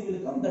Rg will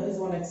come, that is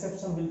one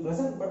exception will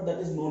present, but that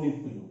is no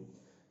need to you.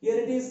 Here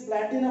it is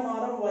platinum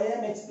Rm. Why I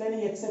am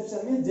explaining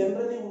exception is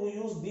generally we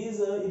use these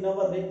in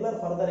our regular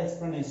further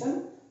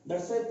explanation.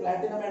 That's why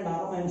platinum and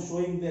Rm I am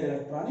showing their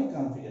electronic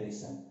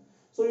configuration.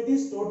 So it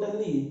is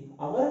totally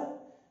our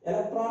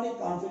electronic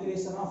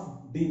configuration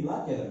of d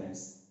block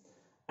elements.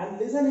 And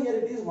listen, here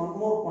it is, one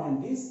more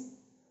point is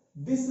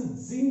this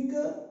zinc,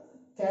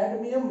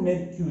 cadmium,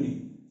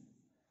 mercury.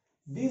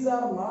 These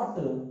are not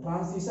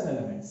transition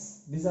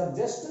elements. These are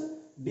just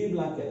d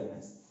block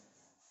elements.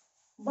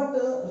 But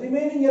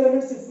remaining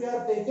elements, if we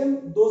are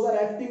taken, those are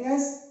acting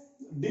as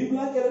d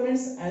block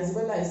elements as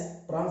well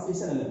as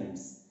transition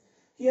elements.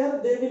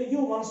 Here they will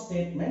give one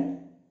statement.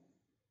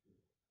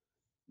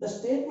 The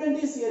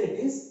statement is, here it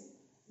is,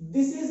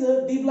 this is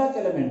a d block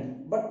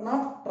element but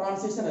not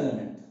transition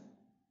element.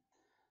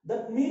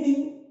 That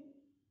meaning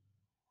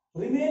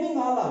remaining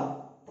all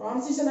are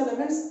transition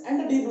elements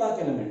and d block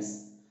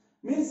elements.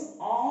 Means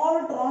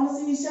all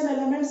transition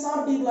elements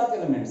are d block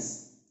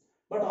elements,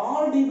 but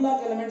all d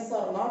block elements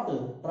are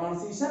not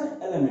transition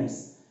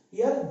elements.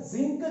 Here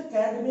zinc,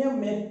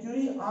 cadmium,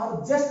 mercury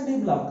are just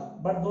d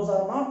block, but those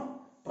are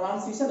not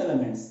transition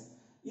elements.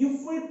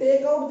 If we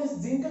take out this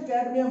zinc,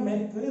 cadmium,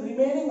 mercury,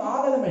 remaining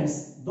all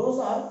elements, those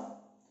are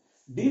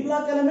d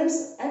block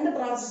elements and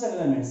transition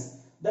elements.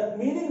 That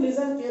meaning,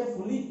 listen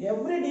carefully,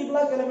 every d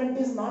block element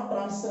is not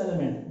transition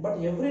element,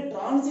 but every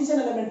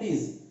transition element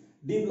is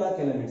d block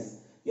elements.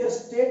 Here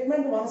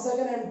statement once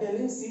again I am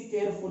telling, see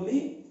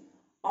carefully,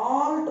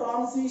 all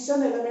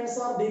transition elements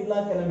are d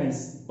block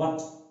elements,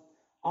 but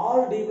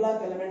all d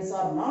block elements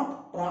are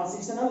not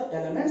transitional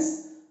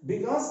elements,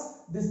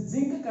 because this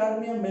zinc,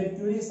 cadmium,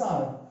 mercury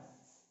are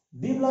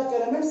d block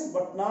elements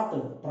but not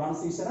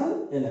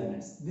transitional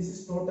elements. This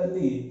is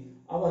totally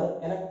our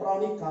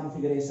electronic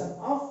configuration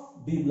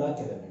of d block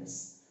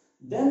elements.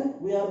 Then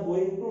we are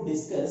going to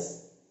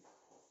discuss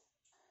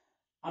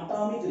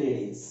atomic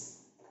radius.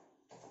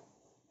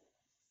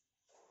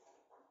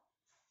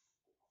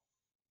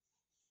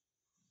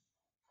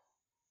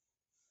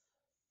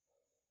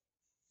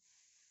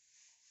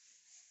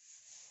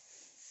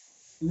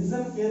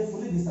 Listen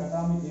carefully, this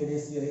atomic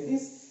radius, here it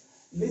is.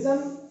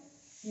 Listen,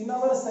 in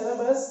our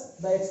syllabus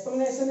the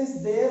explanation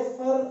is there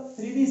for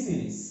 3D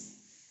series,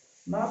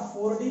 not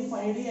 4D,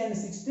 5D and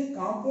 6D.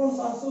 Compounds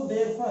also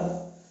there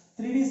for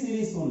 3D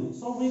series only.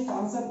 So we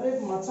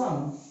concentrate much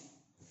on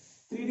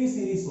 3D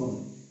series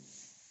only.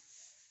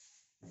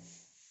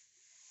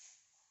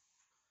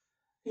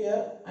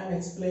 Here I am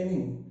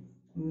explaining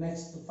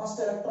next.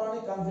 First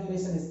electronic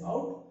configuration is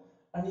out,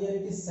 and here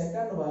it is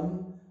second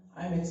one.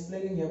 I am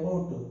explaining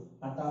about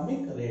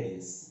atomic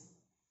radius.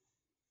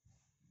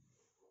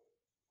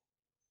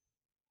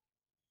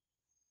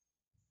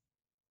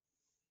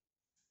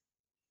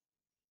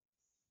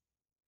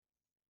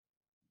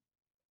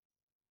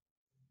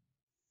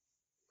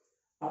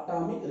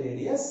 Atomic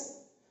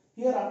radius.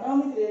 Here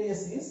atomic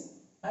radius is,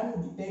 I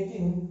am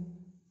taking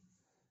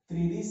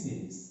 3D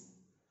series.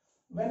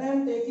 When I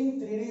am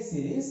taking 3D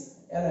series,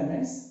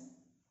 elements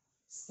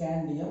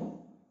scandium,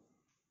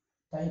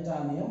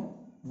 titanium,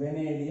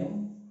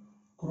 vanadium,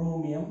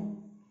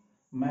 chromium,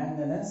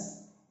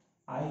 manganese,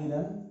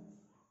 iron,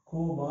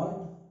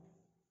 cobalt,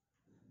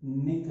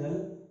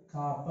 nickel,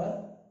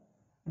 copper,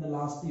 and the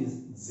last is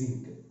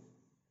zinc.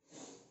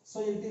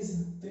 So it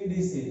is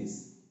 3D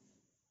series.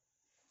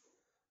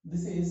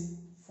 This is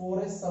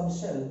 4s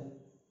subshell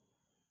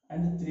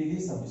and 3D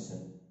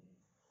subshell.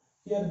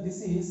 Here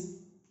this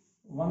is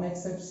one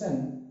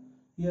exception.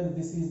 Here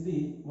this is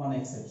the one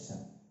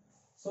exception.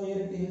 So here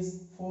it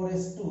is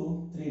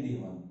 4s2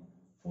 3d1,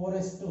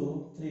 4s2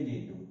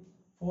 3d2,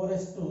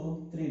 4s2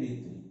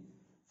 3d3,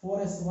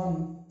 4s1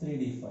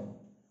 3d5,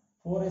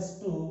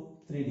 4s2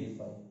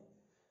 3d5,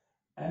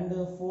 and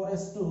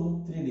 4s2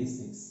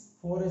 3d6,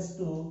 4s2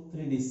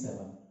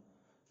 3d7,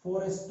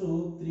 4s2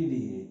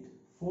 3d8,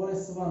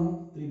 4s1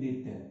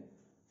 3d10,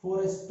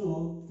 4s2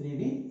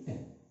 3d10.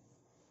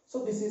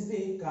 So this is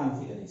the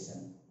configuration.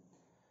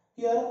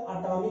 Here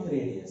atomic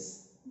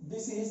radius.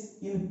 This is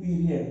in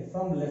period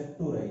from left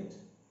to right.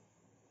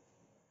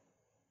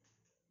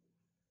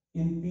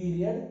 In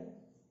period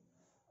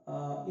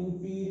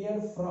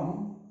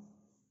from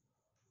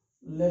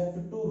left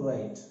to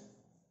right.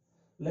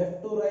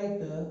 Left to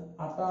right,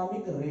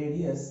 atomic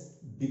radius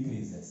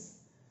decreases.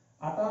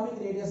 Atomic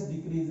radius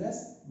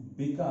decreases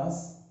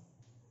because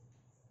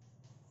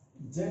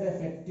Z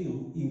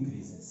effective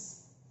increases.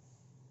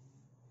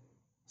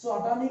 So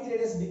atomic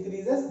radius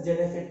decreases, Z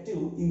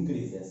effective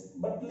increases.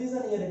 But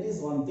listen here, it is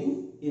one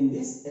thing in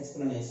this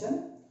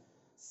explanation.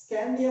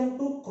 Scandium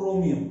to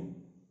chromium.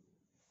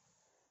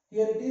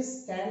 Here it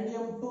is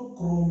scandium to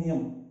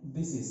chromium.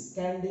 This is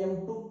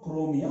scandium to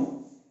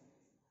chromium.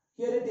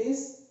 Here it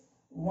is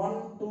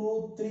 1,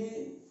 2,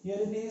 3. Here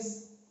it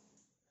is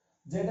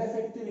Z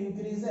effective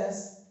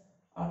increases,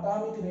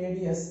 atomic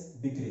radius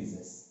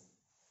decreases.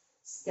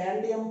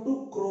 Scandium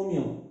to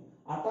chromium,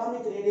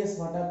 atomic radius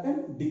what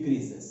happened?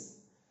 Decreases.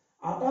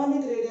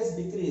 Atomic radius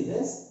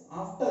decreases.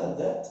 After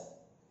that,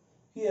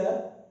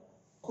 here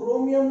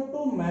chromium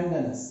to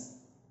manganese.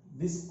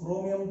 This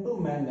chromium to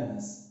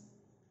manganese,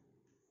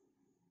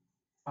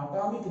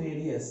 atomic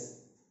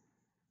radius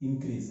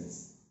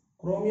increases.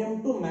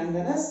 Chromium to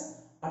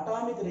manganese,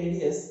 atomic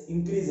radius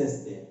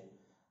increases there.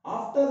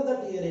 After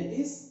that, here it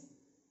is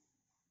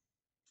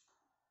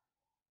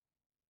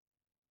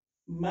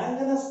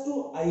manganese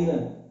to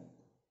iron.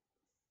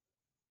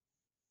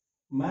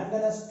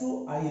 Manganese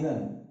to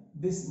iron.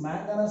 This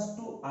manganese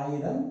to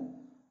iron,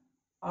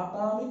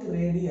 atomic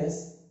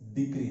radius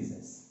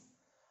decreases.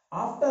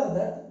 After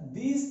that,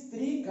 these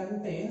three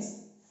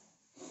contains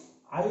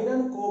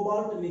iron,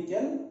 cobalt,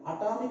 nickel,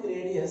 atomic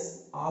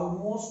radius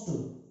almost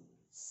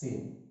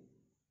same.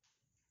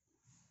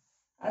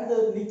 And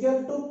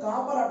nickel to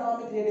copper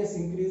atomic radius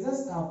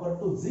increases, copper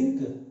to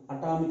zinc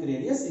atomic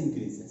radius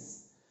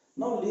increases.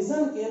 Now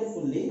listen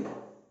carefully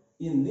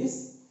in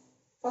this.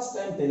 First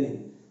I am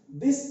telling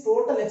this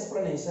total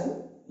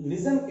explanation.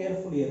 Listen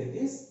carefully, here it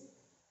is.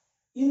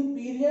 In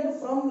period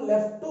from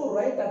left to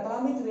right,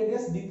 atomic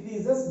radius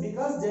decreases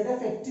because Z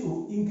effective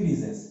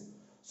increases.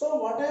 So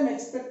what I am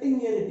expecting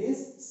here, it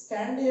is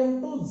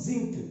scandium to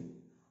zinc.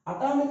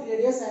 Atomic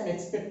radius I am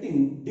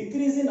expecting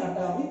decrease in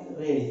atomic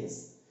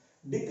radius.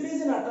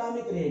 Decrease in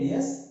atomic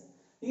radius.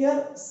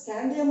 Here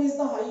scandium is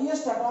the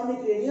highest atomic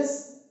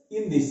radius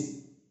in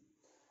this.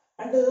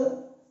 And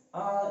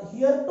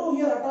here to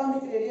here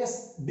atomic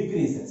radius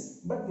decreases.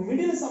 But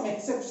middle some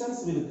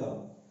exceptions will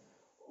come.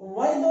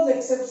 Why those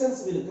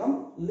exceptions will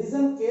come?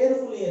 Listen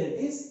carefully, here it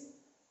is.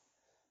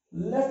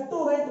 Left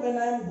to right when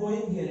I am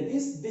going, here it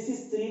is. This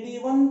is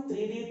 3D1,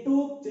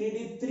 3D2,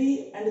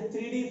 3D3 and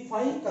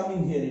 3D5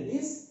 coming, here it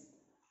is.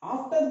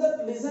 After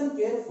that, listen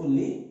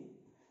carefully.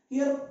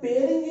 Here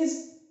pairing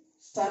is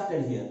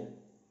started here.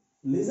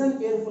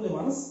 Listen carefully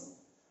once.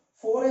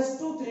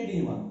 4s2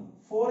 3D1,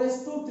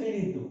 4s2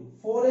 3D2,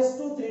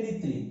 4s2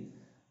 3D3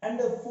 and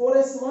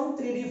 4s1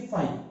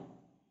 3D5.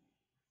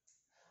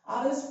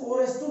 R is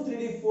 4s2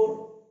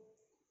 3D4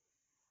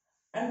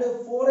 and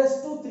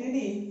 4s2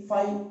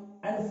 3D5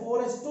 and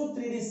 4s2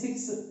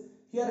 3D6.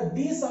 Here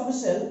D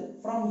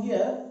subshell from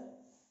here.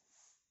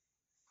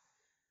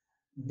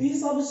 D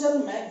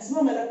subshell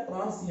maximum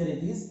electrons, here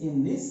it is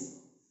in this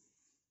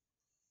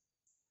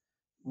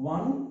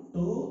 1,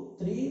 2,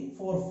 3,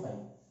 4,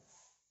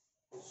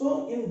 5.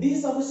 So in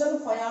D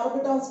subshell 5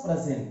 orbitals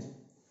present.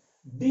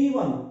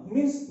 D1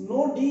 means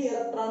no D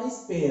electron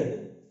is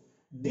paired.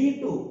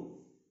 D2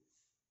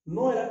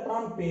 no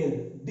electron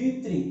paired.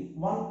 D3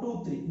 1,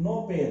 2, 3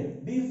 no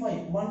paired.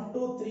 D5 1,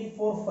 2, 3,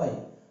 4, 5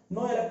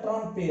 no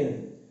electron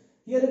paired.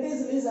 Here it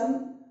is,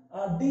 listen,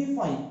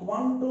 D5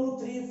 1, 2,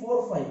 3,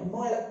 4, 5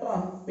 no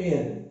electron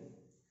paired.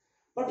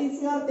 But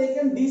if you are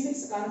taken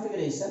D6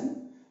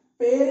 configuration,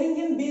 pairing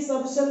in D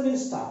subshell will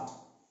start.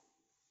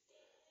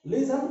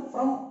 Listen,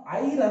 from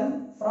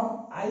iron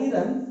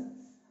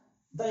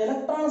the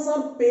electrons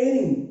are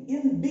pairing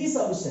in D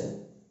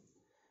subshell.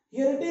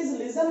 Here it is,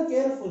 listen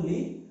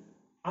carefully.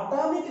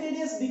 Atomic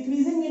radius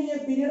decreasing in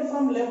a period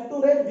from left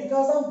to right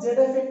because of Z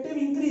effective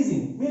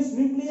increasing, means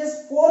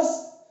nucleus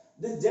force.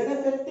 This Z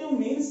effective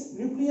means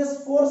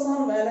nucleus force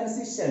on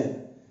valency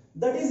shell,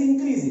 that is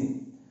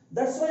increasing.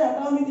 That's why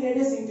atomic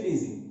radius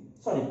increasing.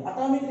 Sorry,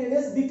 atomic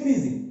radius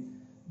decreasing.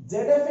 Z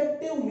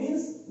effective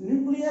means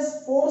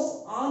nucleus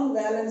force on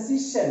valency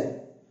shell.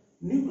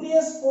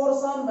 Nucleus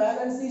force on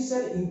valency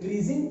shell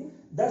increasing.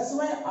 That's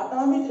why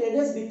atomic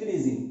radius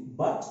decreasing.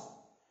 But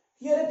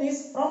here it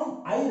is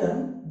from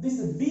iron, this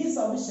D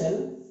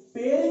subshell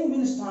pairing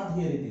will start,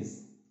 here it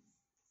is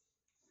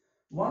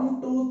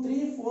 1, 2,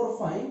 3, 4,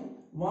 5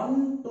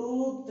 1,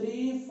 2,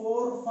 3,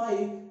 4, 5.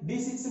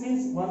 D6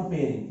 means one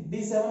pairing.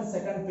 D7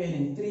 second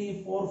pairing.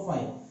 3,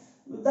 4,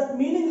 5. That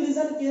meaning,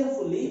 listen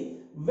carefully.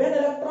 When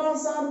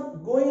electrons are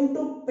going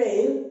to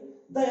pair,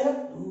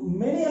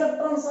 many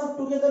electrons are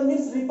together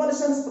means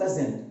repulsions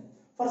present.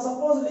 For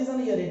suppose, listen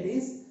here it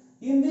is.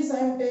 In this I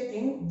am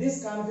taking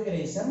this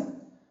configuration.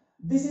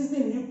 This is the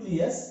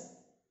nucleus.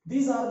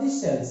 These are the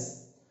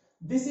shells.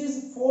 This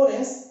is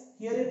 4s.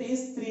 Here it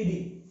is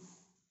 3d.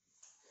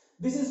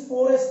 This is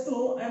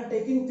 4s2. I am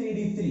taking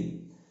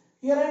 3d3.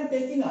 Here I am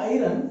taking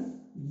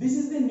iron. This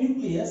is the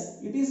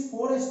nucleus. It is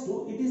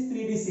 4s2. It is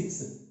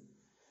 3d6.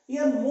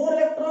 Here more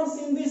electrons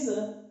in this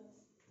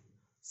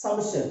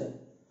subshell,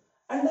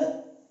 and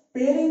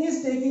pairing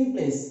is taking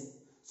place.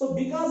 So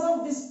because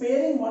of this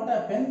pairing, what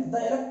happens?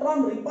 The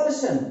electron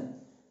repulsion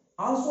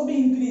also be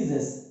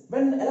increases.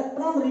 When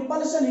electron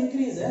repulsion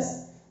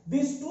increases,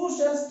 these two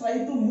shells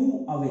try to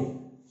move away.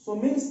 So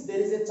means there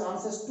is a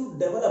chances to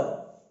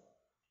develop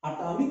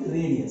atomic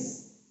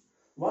radius.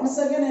 Once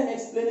again I am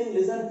explaining,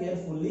 listen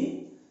carefully.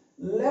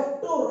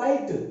 Left to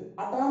right,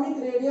 atomic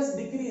radius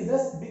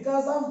decreases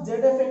because of Z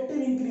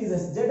effective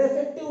increases. Z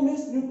effective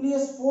means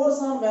nucleus force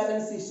on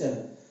valency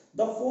shell.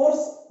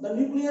 The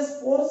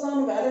nucleus force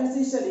on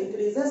valency shell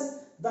increases,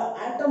 the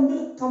atom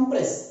will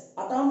compress,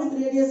 atomic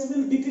radius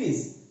will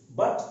decrease.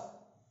 But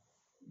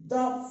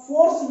the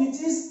force which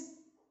is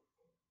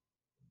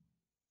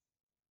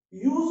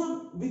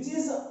utilizing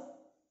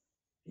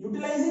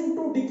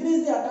to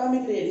decrease the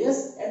atomic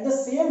radius, at the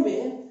same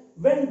way,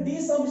 when D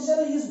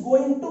subshell is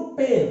going to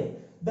pair,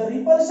 the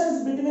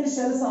repulsions between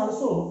shells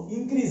also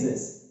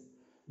increases.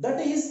 That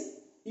is,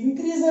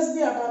 increases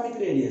the atomic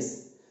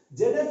radius.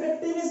 Z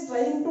effective is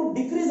trying to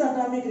decrease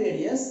atomic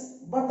radius,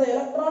 but the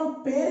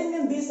electron pairing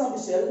in D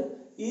subshell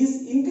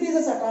is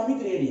increases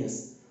atomic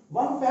radius.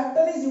 One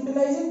factor is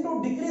utilizing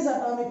to decrease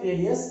atomic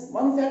radius,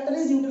 one factor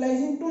is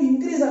utilizing to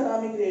increase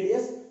atomic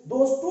radius.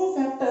 Those two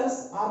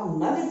factors are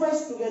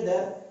nullified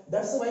together.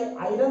 That's why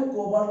iron,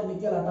 cobalt,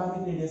 nickel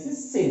atomic radius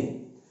is same.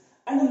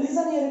 And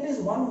listen here, it is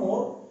one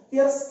more.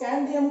 Here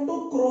scandium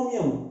to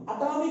chromium,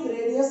 atomic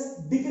radius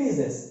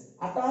decreases.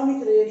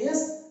 Atomic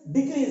radius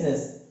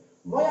decreases.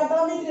 Why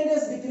atomic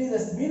radius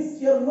decreases? Means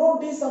here no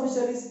D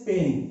subshell is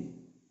pairing.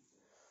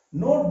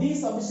 No D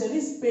subshell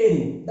is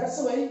pairing.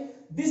 That's why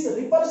this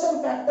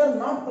repulsion factor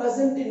not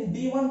present in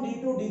D1,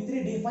 D2,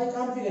 D3, D5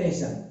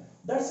 configuration.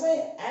 That's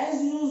why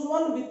as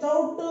usual,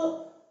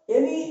 without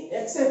any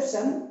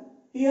exception,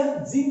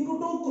 here zinc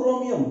to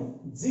chromium,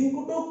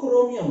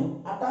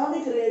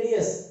 atomic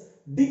radius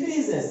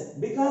decreases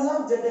because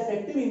of Z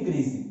effective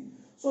increasing.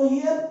 So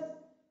here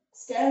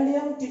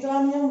scandium,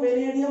 titanium,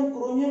 vanadium,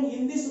 chromium,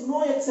 in this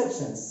no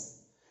exceptions.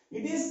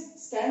 It is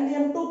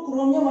scandium to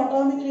chromium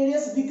atomic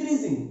radius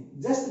decreasing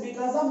just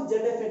because of Z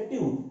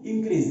effective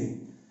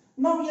increasing.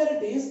 Now here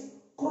it is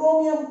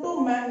chromium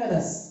to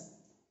manganese.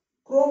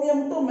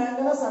 Chromium to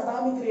manganese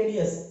atomic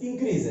radius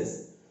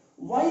increases.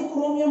 Why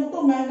chromium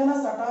to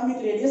manganese atomic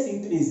radius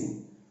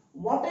increasing?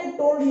 What I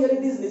told here,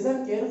 it is,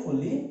 listen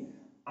carefully.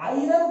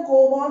 Iron,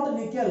 cobalt,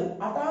 nickel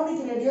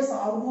atomic radius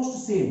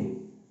almost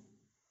same.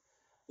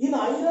 In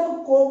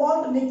iron,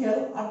 cobalt,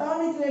 nickel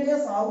atomic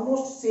radius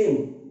almost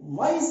same.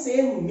 Why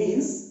same?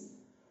 Means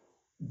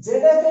Z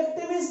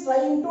effective is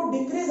trying to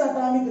decrease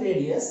atomic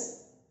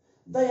radius.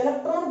 The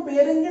electron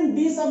pairing in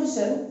D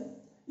subshell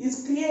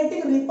is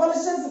creating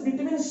repulsions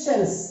between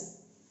shells.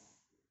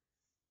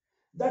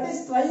 That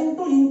is trying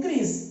to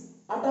increase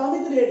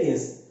atomic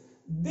radius.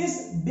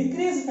 This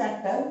decrease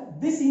factor,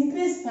 this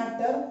increase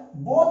factor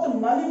both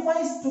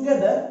nullifies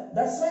together.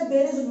 That's why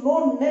there is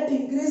no net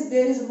increase,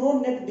 there is no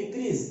net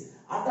decrease.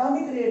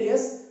 Atomic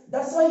radius,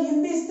 that's why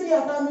in these three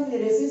atomic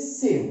radius is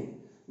same.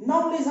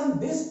 Now listen,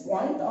 this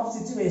point of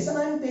situation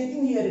I am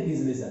taking here, it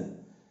is, listen.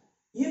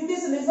 In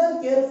this,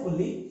 listen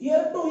carefully,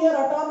 here to here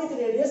atomic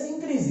radius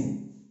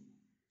increasing.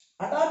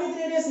 Atomic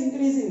radius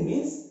increasing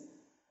means,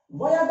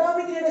 why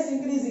atomic radius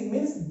increasing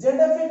means Z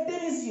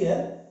effective is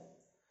here.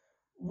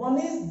 One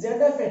is Z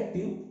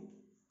effective,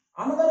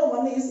 another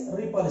one is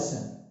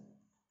repulsion.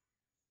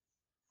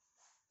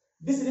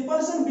 This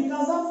repulsion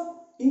because of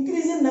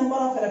increasing number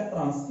of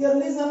electrons. Here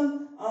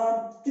listen,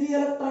 3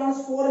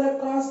 electrons, 4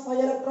 electrons, 5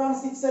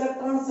 electrons, 6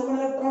 electrons, 7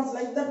 electrons,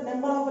 like that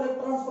number of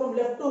electrons from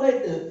left to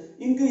right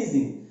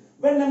increasing.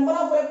 When number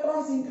of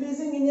electrons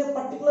increasing in a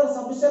particular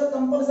subshell,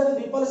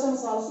 compulsory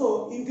repulsions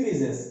also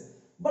increases.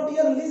 But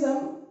here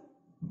listen,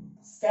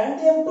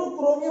 scandium to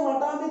chromium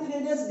atomic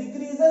radius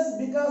decreases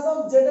because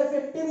of Z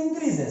effective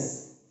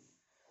increases.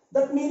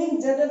 That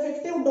meaning Z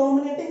effective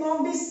dominating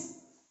on this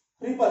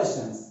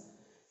repulsions.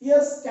 Here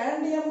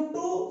scandium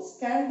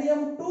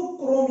to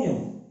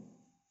chromium.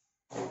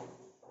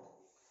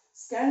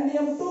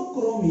 Scandium to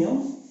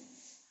chromium,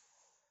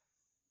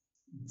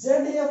 Z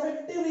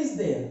effective is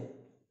there,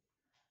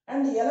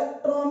 and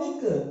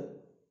electronic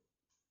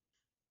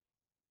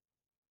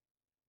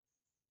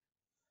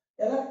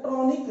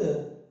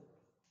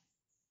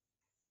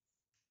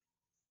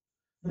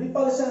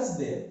repulsions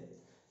there.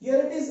 Here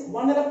it is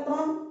 1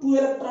 electron, 2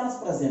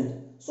 electrons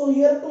present. So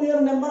here to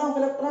here number of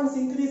electrons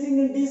increasing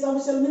in d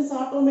subshell means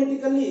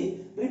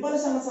automatically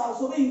repulsions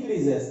also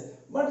increases.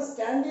 But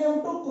scandium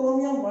to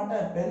chromium what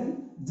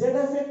happen? Z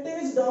effective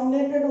is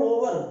dominated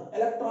over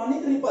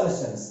electronic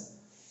repulsions.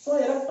 So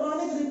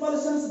electronic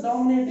repulsions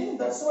dominating,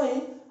 that's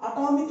why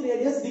atomic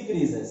radius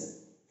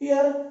decreases.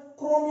 Here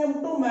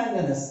chromium to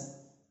manganese.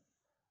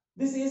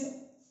 This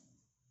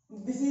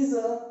is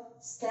a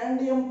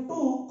scandium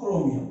to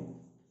chromium.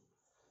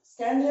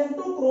 Scandium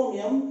to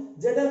chromium,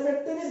 Z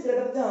effective is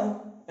greater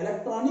than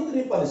electronic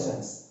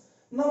repulsions.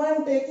 Now I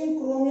am taking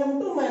chromium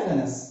to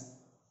manganese.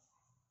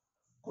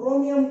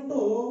 Chromium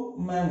to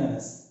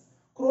manganese.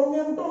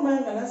 Chromium to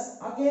manganese,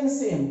 again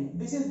same.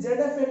 This is Z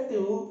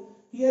effective.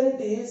 Here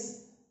it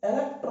is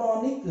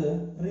electronic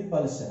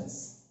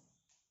repulsions.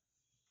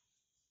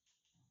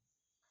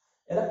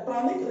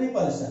 Electronic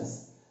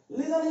repulsions.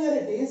 Listen, here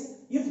it is.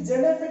 If Z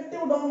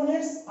effective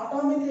dominates,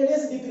 atomic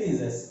radius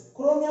decreases.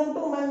 Chromium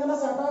to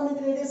manganese,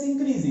 atomic radius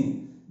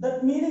increasing.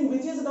 That meaning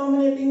which is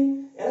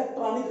dominating?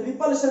 Electronic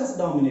repulsions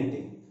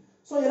dominating.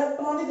 So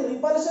electronic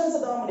repulsions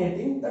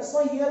dominating. That's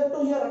why here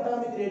to here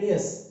atomic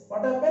radius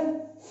what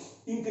happened?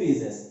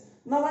 Increases.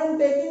 Now I am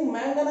taking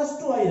manganese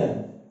to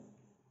iron.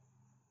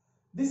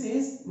 This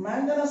is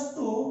manganese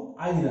to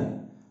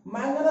iron.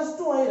 Manganese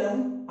to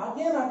iron,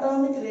 again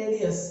atomic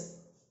radius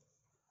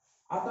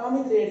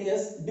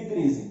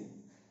decreasing.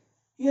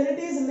 Here it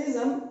is,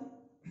 listen,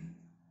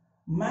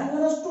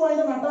 manganese to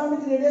iron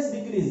atomic radius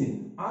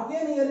decreasing.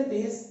 Again here it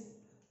is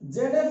Z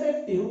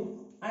effective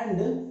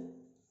and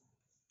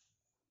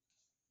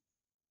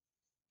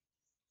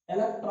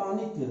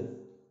electronic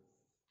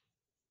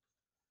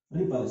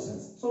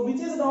repulsions. So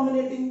which is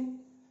dominating?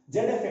 Z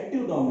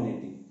effective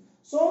dominating.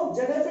 So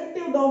Z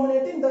effective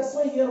dominating, that's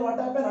why here what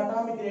happened?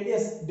 Atomic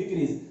radius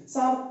decrease.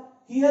 So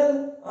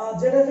here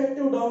Z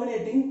effective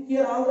dominating,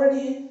 here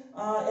already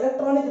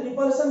electronic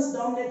repulsions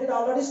dominated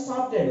already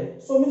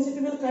started. So means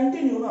it will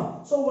continue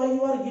now. So why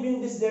you are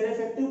giving this Z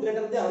effective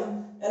greater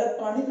than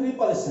electronic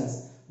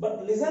repulsions?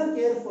 But listen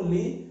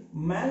carefully,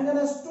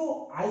 manganese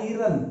to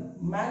iron,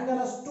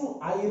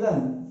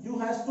 you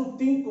have to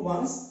think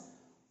once.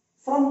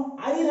 From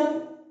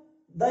iron,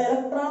 the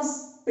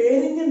electrons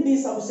pairing in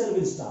d subshell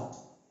will start.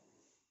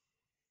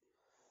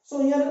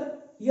 So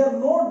here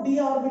no d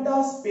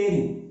orbitals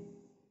pairing.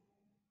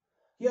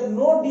 Here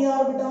no d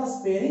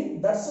orbitals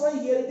pairing. That's why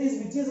here it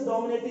is, which is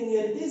dominating?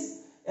 Here it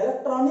is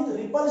electronic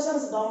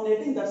repulsions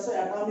dominating. That's why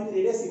atomic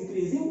radius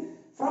increasing.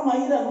 From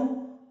iron,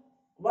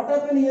 what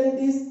happened? Here it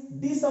is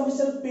d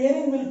subshell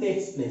pairing will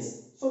takes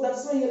place. So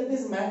that's why here it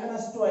is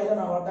manganese to iron.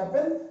 What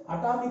happened?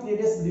 Atomic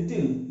radius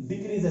little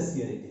decreases.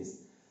 Here it is.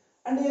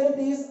 And here it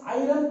is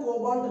iron,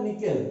 cobalt,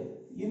 nickel.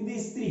 In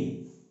these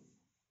three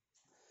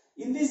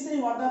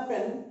what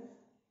happened?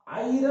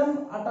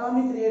 Iron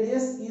atomic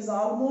radius is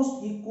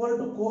almost equal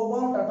to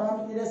cobalt,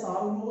 atomic radius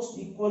almost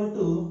equal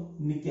to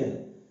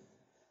nickel.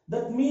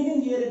 That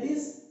meaning here it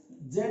is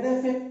Z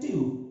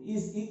effective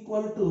is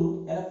equal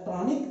to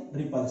electronic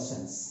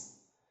repulsions.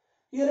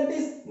 Here it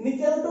is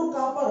nickel to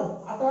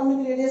copper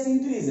atomic radius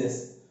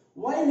increases.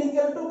 Why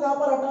nickel to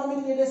copper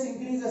atomic radius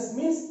increases?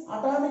 Means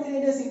atomic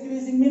radius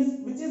increasing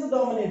means which is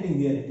dominating?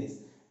 Here it is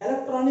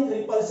electronic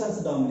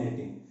repulsions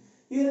dominating.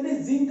 Here it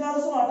is zinc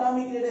also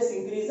atomic radius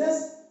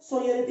increases.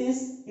 So here it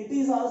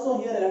is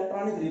also here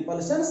electronic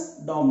repulsions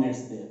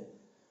dominates there.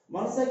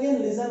 Once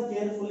again listen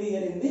carefully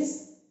here in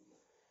this.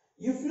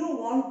 If you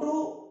want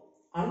to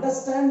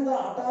understand the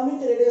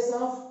atomic radius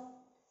of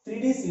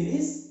 3D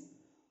series,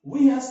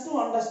 we have to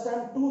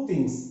understand two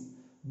things.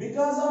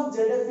 Because of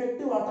Z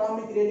effective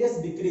atomic radius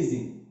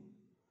decreasing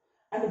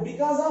and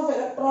because of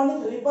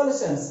electronic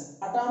repulsions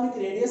atomic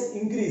radius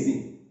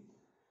increasing.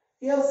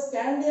 Here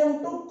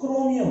scandium to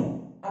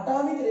chromium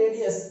atomic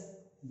radius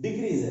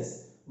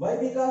decreases. Why?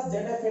 Because Z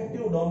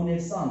effective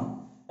dominates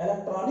on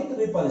electronic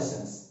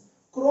repulsions.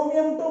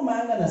 Chromium to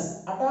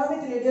manganese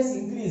atomic radius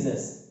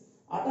increases.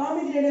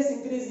 Atomic radius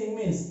increasing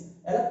means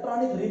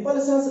electronic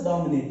repulsions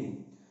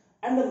dominating.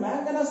 And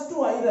manganese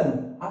to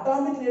iron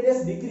atomic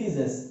radius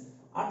decreases.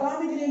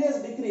 Atomic radius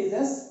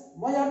decreases.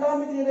 Why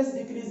atomic radius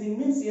decreasing?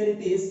 Means here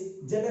it is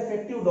Z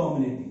effective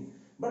dominating.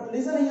 But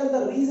listen here,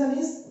 the reason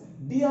is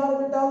d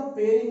orbital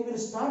pairing will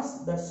start.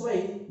 That's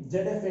why Z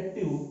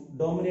effective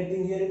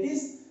dominating. Here it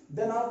is.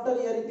 Then after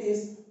here it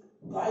is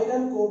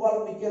iron,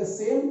 cobalt, nickel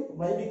same.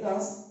 Why?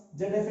 Because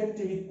Z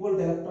effective equal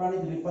to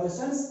electronic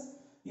repulsions.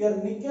 Here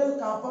nickel,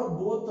 copper,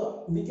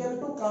 both nickel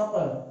to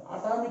copper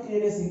atomic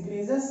radius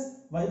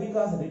increases. Why?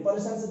 Because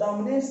repulsions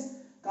dominates.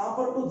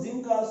 Copper to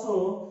zinc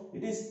also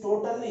it is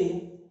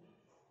totally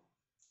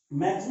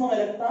maximum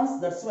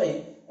electrons. That's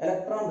why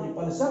electron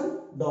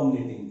repulsion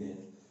dominating there.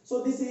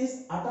 So this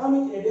is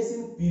atomic radius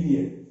in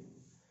period.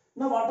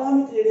 Now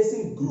atomic radius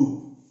in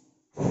group.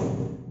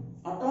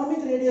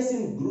 Atomic radius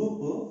in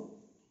group,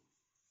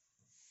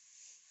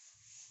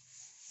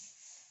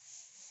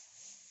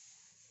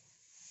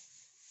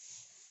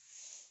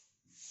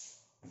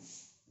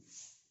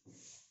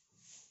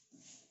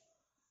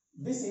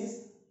 this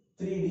is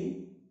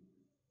 3D,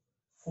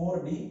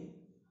 4D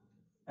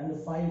and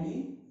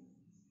 5D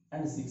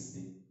and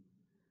 6D.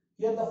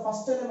 Here the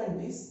first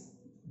element is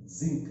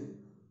zinc,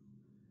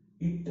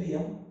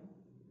 yttrium,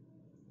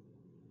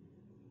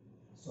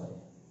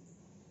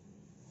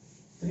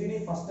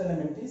 3D first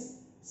element is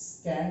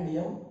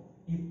scandium,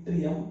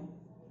 yttrium,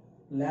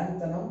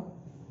 lanthanum,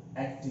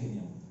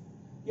 actinium.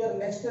 Here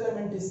next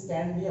element is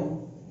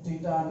scandium,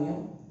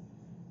 titanium,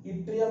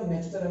 yttrium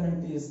next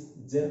element is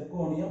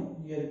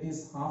zirconium, here it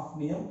is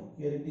hafnium,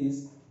 here it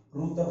is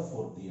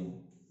rutherfordium.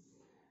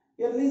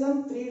 Here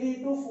listen,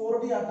 3D to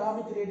 4D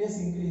atomic radius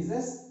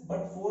increases,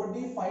 but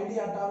 4D, 5D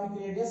atomic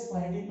radius,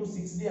 5D to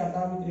 6D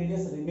atomic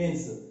radius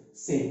remains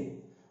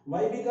same.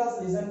 Why?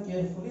 Because listen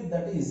carefully,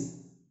 that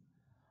is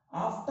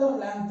after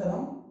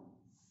lanthanum,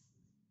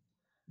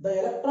 the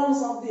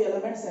electrons of the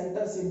elements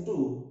enters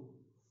into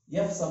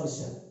F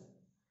subshell.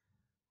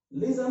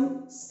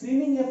 Listen,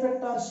 screening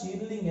effect or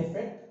shielding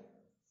effect,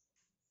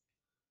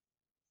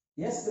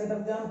 S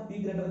greater than, P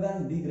greater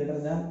than, D greater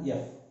than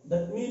F.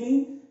 That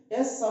meaning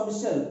S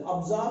subshell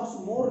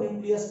absorbs more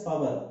nucleus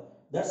power.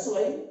 That's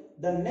why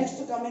the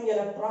next coming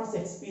electrons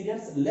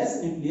experience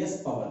less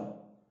nucleus power.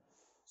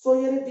 So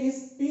here it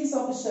is P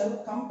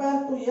subshell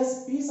compared to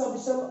S, P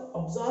subshell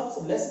absorbs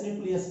less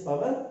nucleus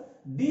power,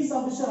 D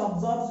subshell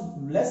absorbs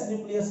less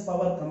nucleus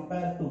power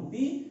compared to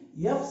P,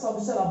 F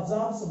subshell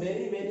absorbs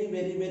very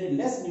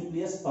less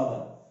nucleus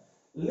power.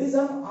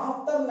 Listen,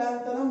 after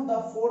lanthanum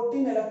the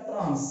 14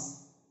 electrons,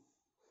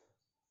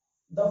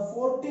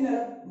 after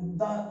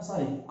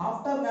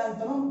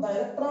lanthanum the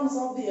electrons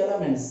of the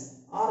elements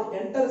are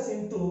enters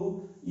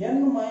into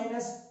N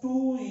minus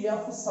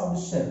 2F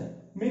subshell,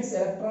 means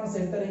electrons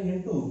entering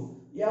into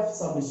F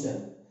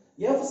subshell.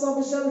 F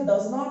subshell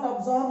does not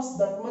absorb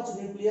that much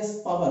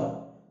nucleus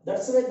power.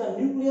 That's why the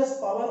nucleus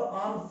power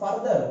on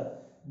further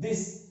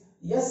this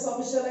S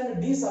subshell and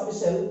D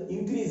subshell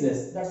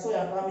increases. That's why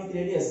atomic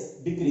radius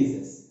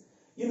decreases.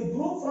 In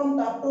group from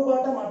top to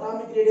bottom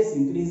atomic radius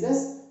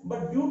increases,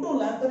 but due to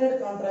lanthanide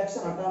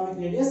contraction atomic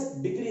radius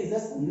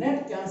decreases,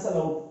 net cancel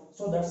out.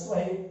 So that's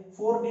why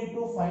 4D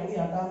to 5D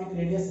atomic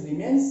radius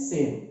remains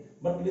same.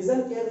 But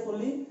listen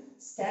carefully,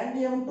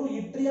 scandium to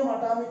yttrium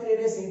atomic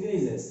radius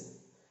increases,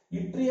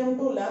 yttrium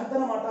to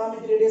lanthanum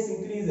atomic radius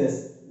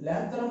increases,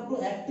 lanthanum to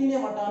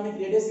actinium atomic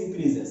radius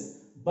increases.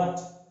 But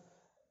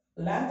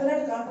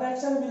lanthanide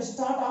contraction will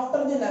start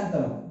after the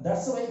lanthanum.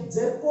 That's why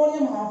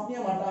zirconium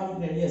hafnium atomic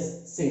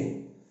radius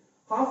same,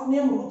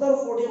 hafnium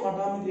rutherfordium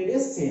atomic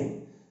radius same.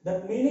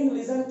 That meaning,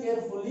 listen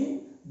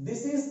carefully,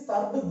 this is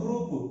third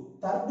group.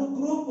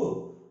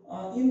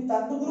 In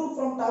third group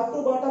from top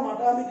to bottom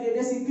atomic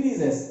radius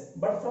increases,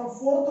 but from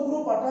fourth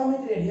group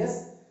atomic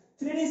radius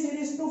 3D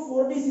series to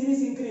 4D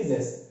series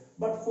increases,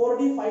 but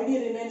 4D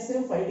 5D remains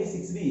same, 5D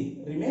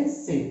 6D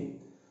remains same.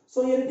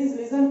 So here it is,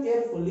 listen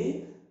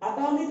carefully,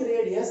 atomic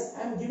radius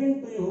I am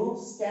giving to you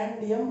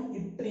scandium,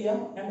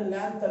 yttrium and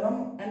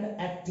lanthanum and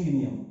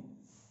actinium.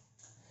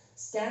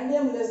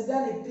 Scandium less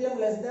than, yttrium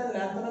less than,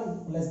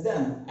 lanthanum less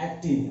than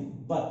actinium.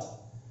 But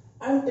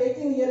I am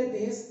taking here it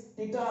is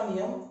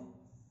titanium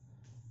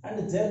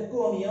and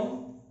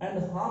zirconium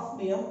and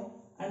hafnium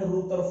and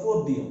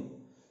rutherfordium.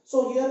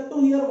 So here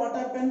to here what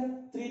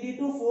happened? 3D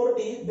to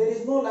 4D there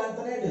is no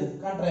lanthanide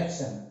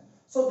contraction.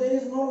 So there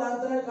is no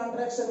lanthanide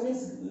contraction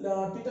means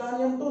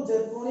titanium to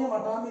zirconium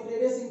atomic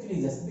radius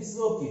increases. This is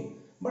okay.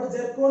 But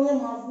zirconium,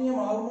 hafnium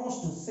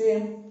almost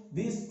same.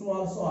 These two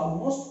also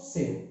almost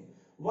same.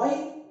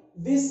 Why?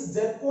 This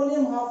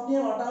zirconium,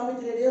 hafnium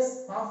atomic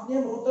radius,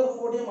 hafnium,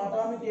 rutherfordium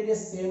atomic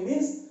radius same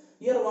means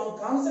here one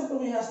concept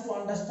we have to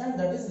understand,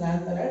 that is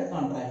lanthanide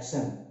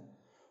contraction.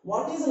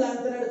 What is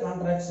lanthanide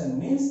contraction?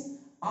 Means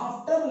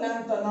after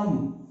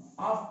lanthanum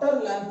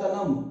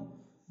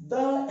the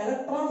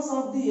electrons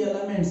of the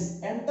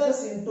elements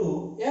enters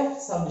into F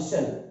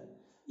subshell.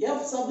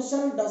 F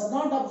subshell does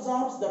not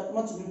absorb that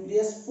much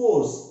nucleus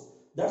force.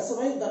 That's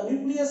why the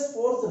nucleus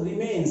force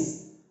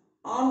remains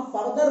on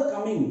further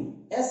coming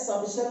S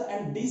subshell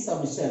and D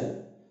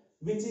subshell,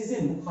 which is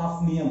in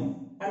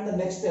hafnium and the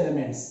next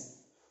elements.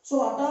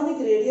 So atomic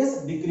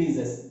radius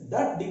decreases.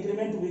 That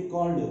decrement we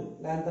called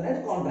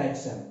lanthanide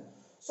contraction.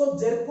 So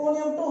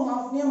zirconium to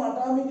hafnium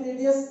atomic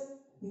radius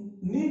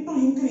need to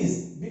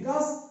increase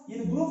because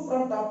in group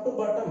from top to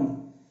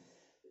bottom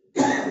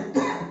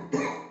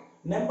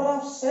number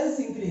of shells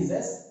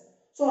increases.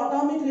 So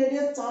atomic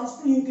radius chance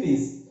to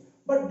increase.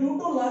 But due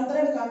to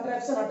lanthanide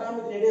contraction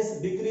atomic radius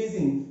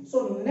decreasing,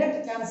 so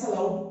net cancel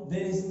out,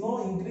 there is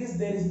no increase,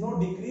 there is no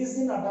decrease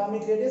in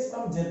atomic radius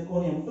from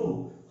zirconium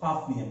to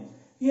hafnium.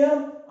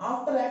 Here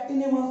after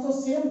actinium also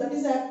same, that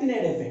is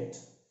actinide effect.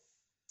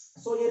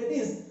 So here it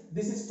is,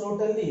 this is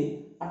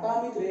totally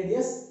atomic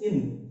radius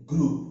in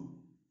group.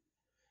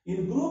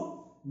 In group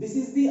this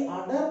is the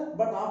order,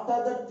 but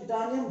after the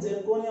titanium,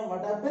 zirconium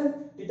what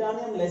happened?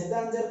 Titanium less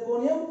than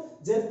zirconium,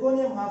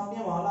 zirconium,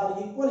 hafnium all are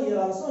equal, here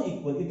also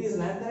equal. It is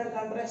lanthanide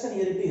contraction,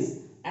 here it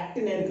is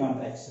actinide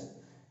contraction.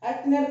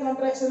 Actinide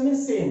contraction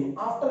means same.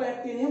 After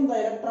actinium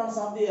the electrons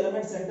of the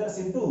elements enters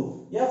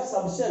into F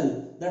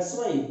subshell. That's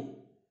why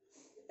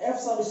F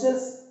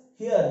subshells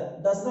here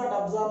does not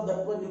absorb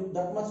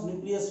that much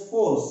nucleus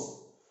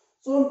force.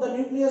 So the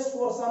nucleus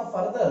force on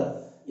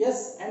further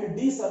S and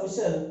D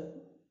subshell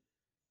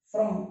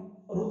from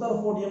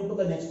Rutherfordium to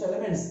the next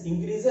elements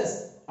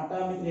increases,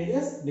 atomic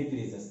radius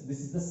decreases. This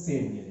is the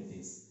same here it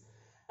is.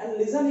 And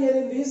listen here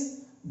in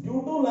this,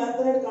 due to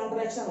lanthanide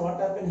contraction, what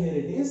happened here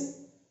it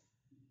is,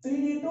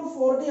 3d to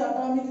 4d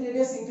atomic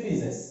radius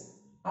increases.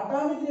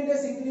 Atomic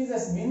radius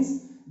increases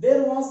means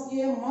there was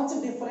a much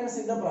difference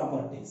in the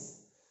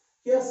properties.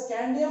 Here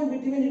scandium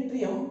between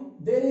yttrium,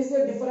 there is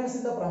a difference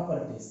in the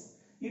properties.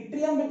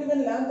 Yttrium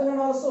between lanthanide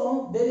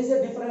also, there is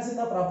a difference in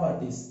the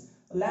properties.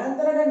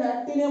 Lanthanide and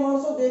actinium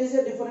also, there is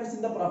a difference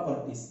in the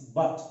properties.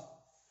 But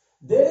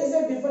there is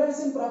a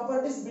difference in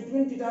properties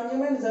between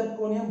titanium and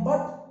zirconium,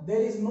 but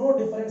there is no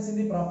difference in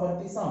the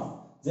properties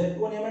of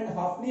zirconium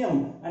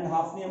and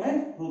hafnium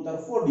and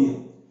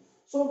Rutherfordium.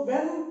 So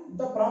when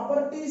the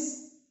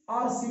properties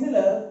are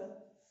similar,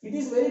 it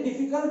is very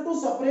difficult to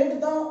separate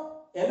the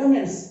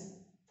elements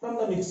from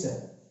the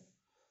mixture.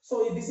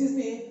 So this is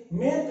the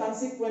main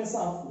consequence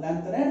of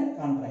lanthanide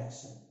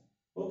contraction.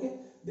 Okay,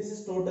 this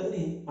is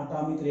totally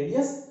atomic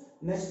radius.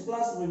 Next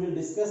class we will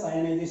discuss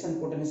ionization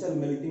potential,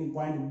 melting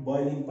point,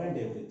 boiling point,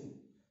 everything.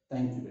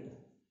 Thank you.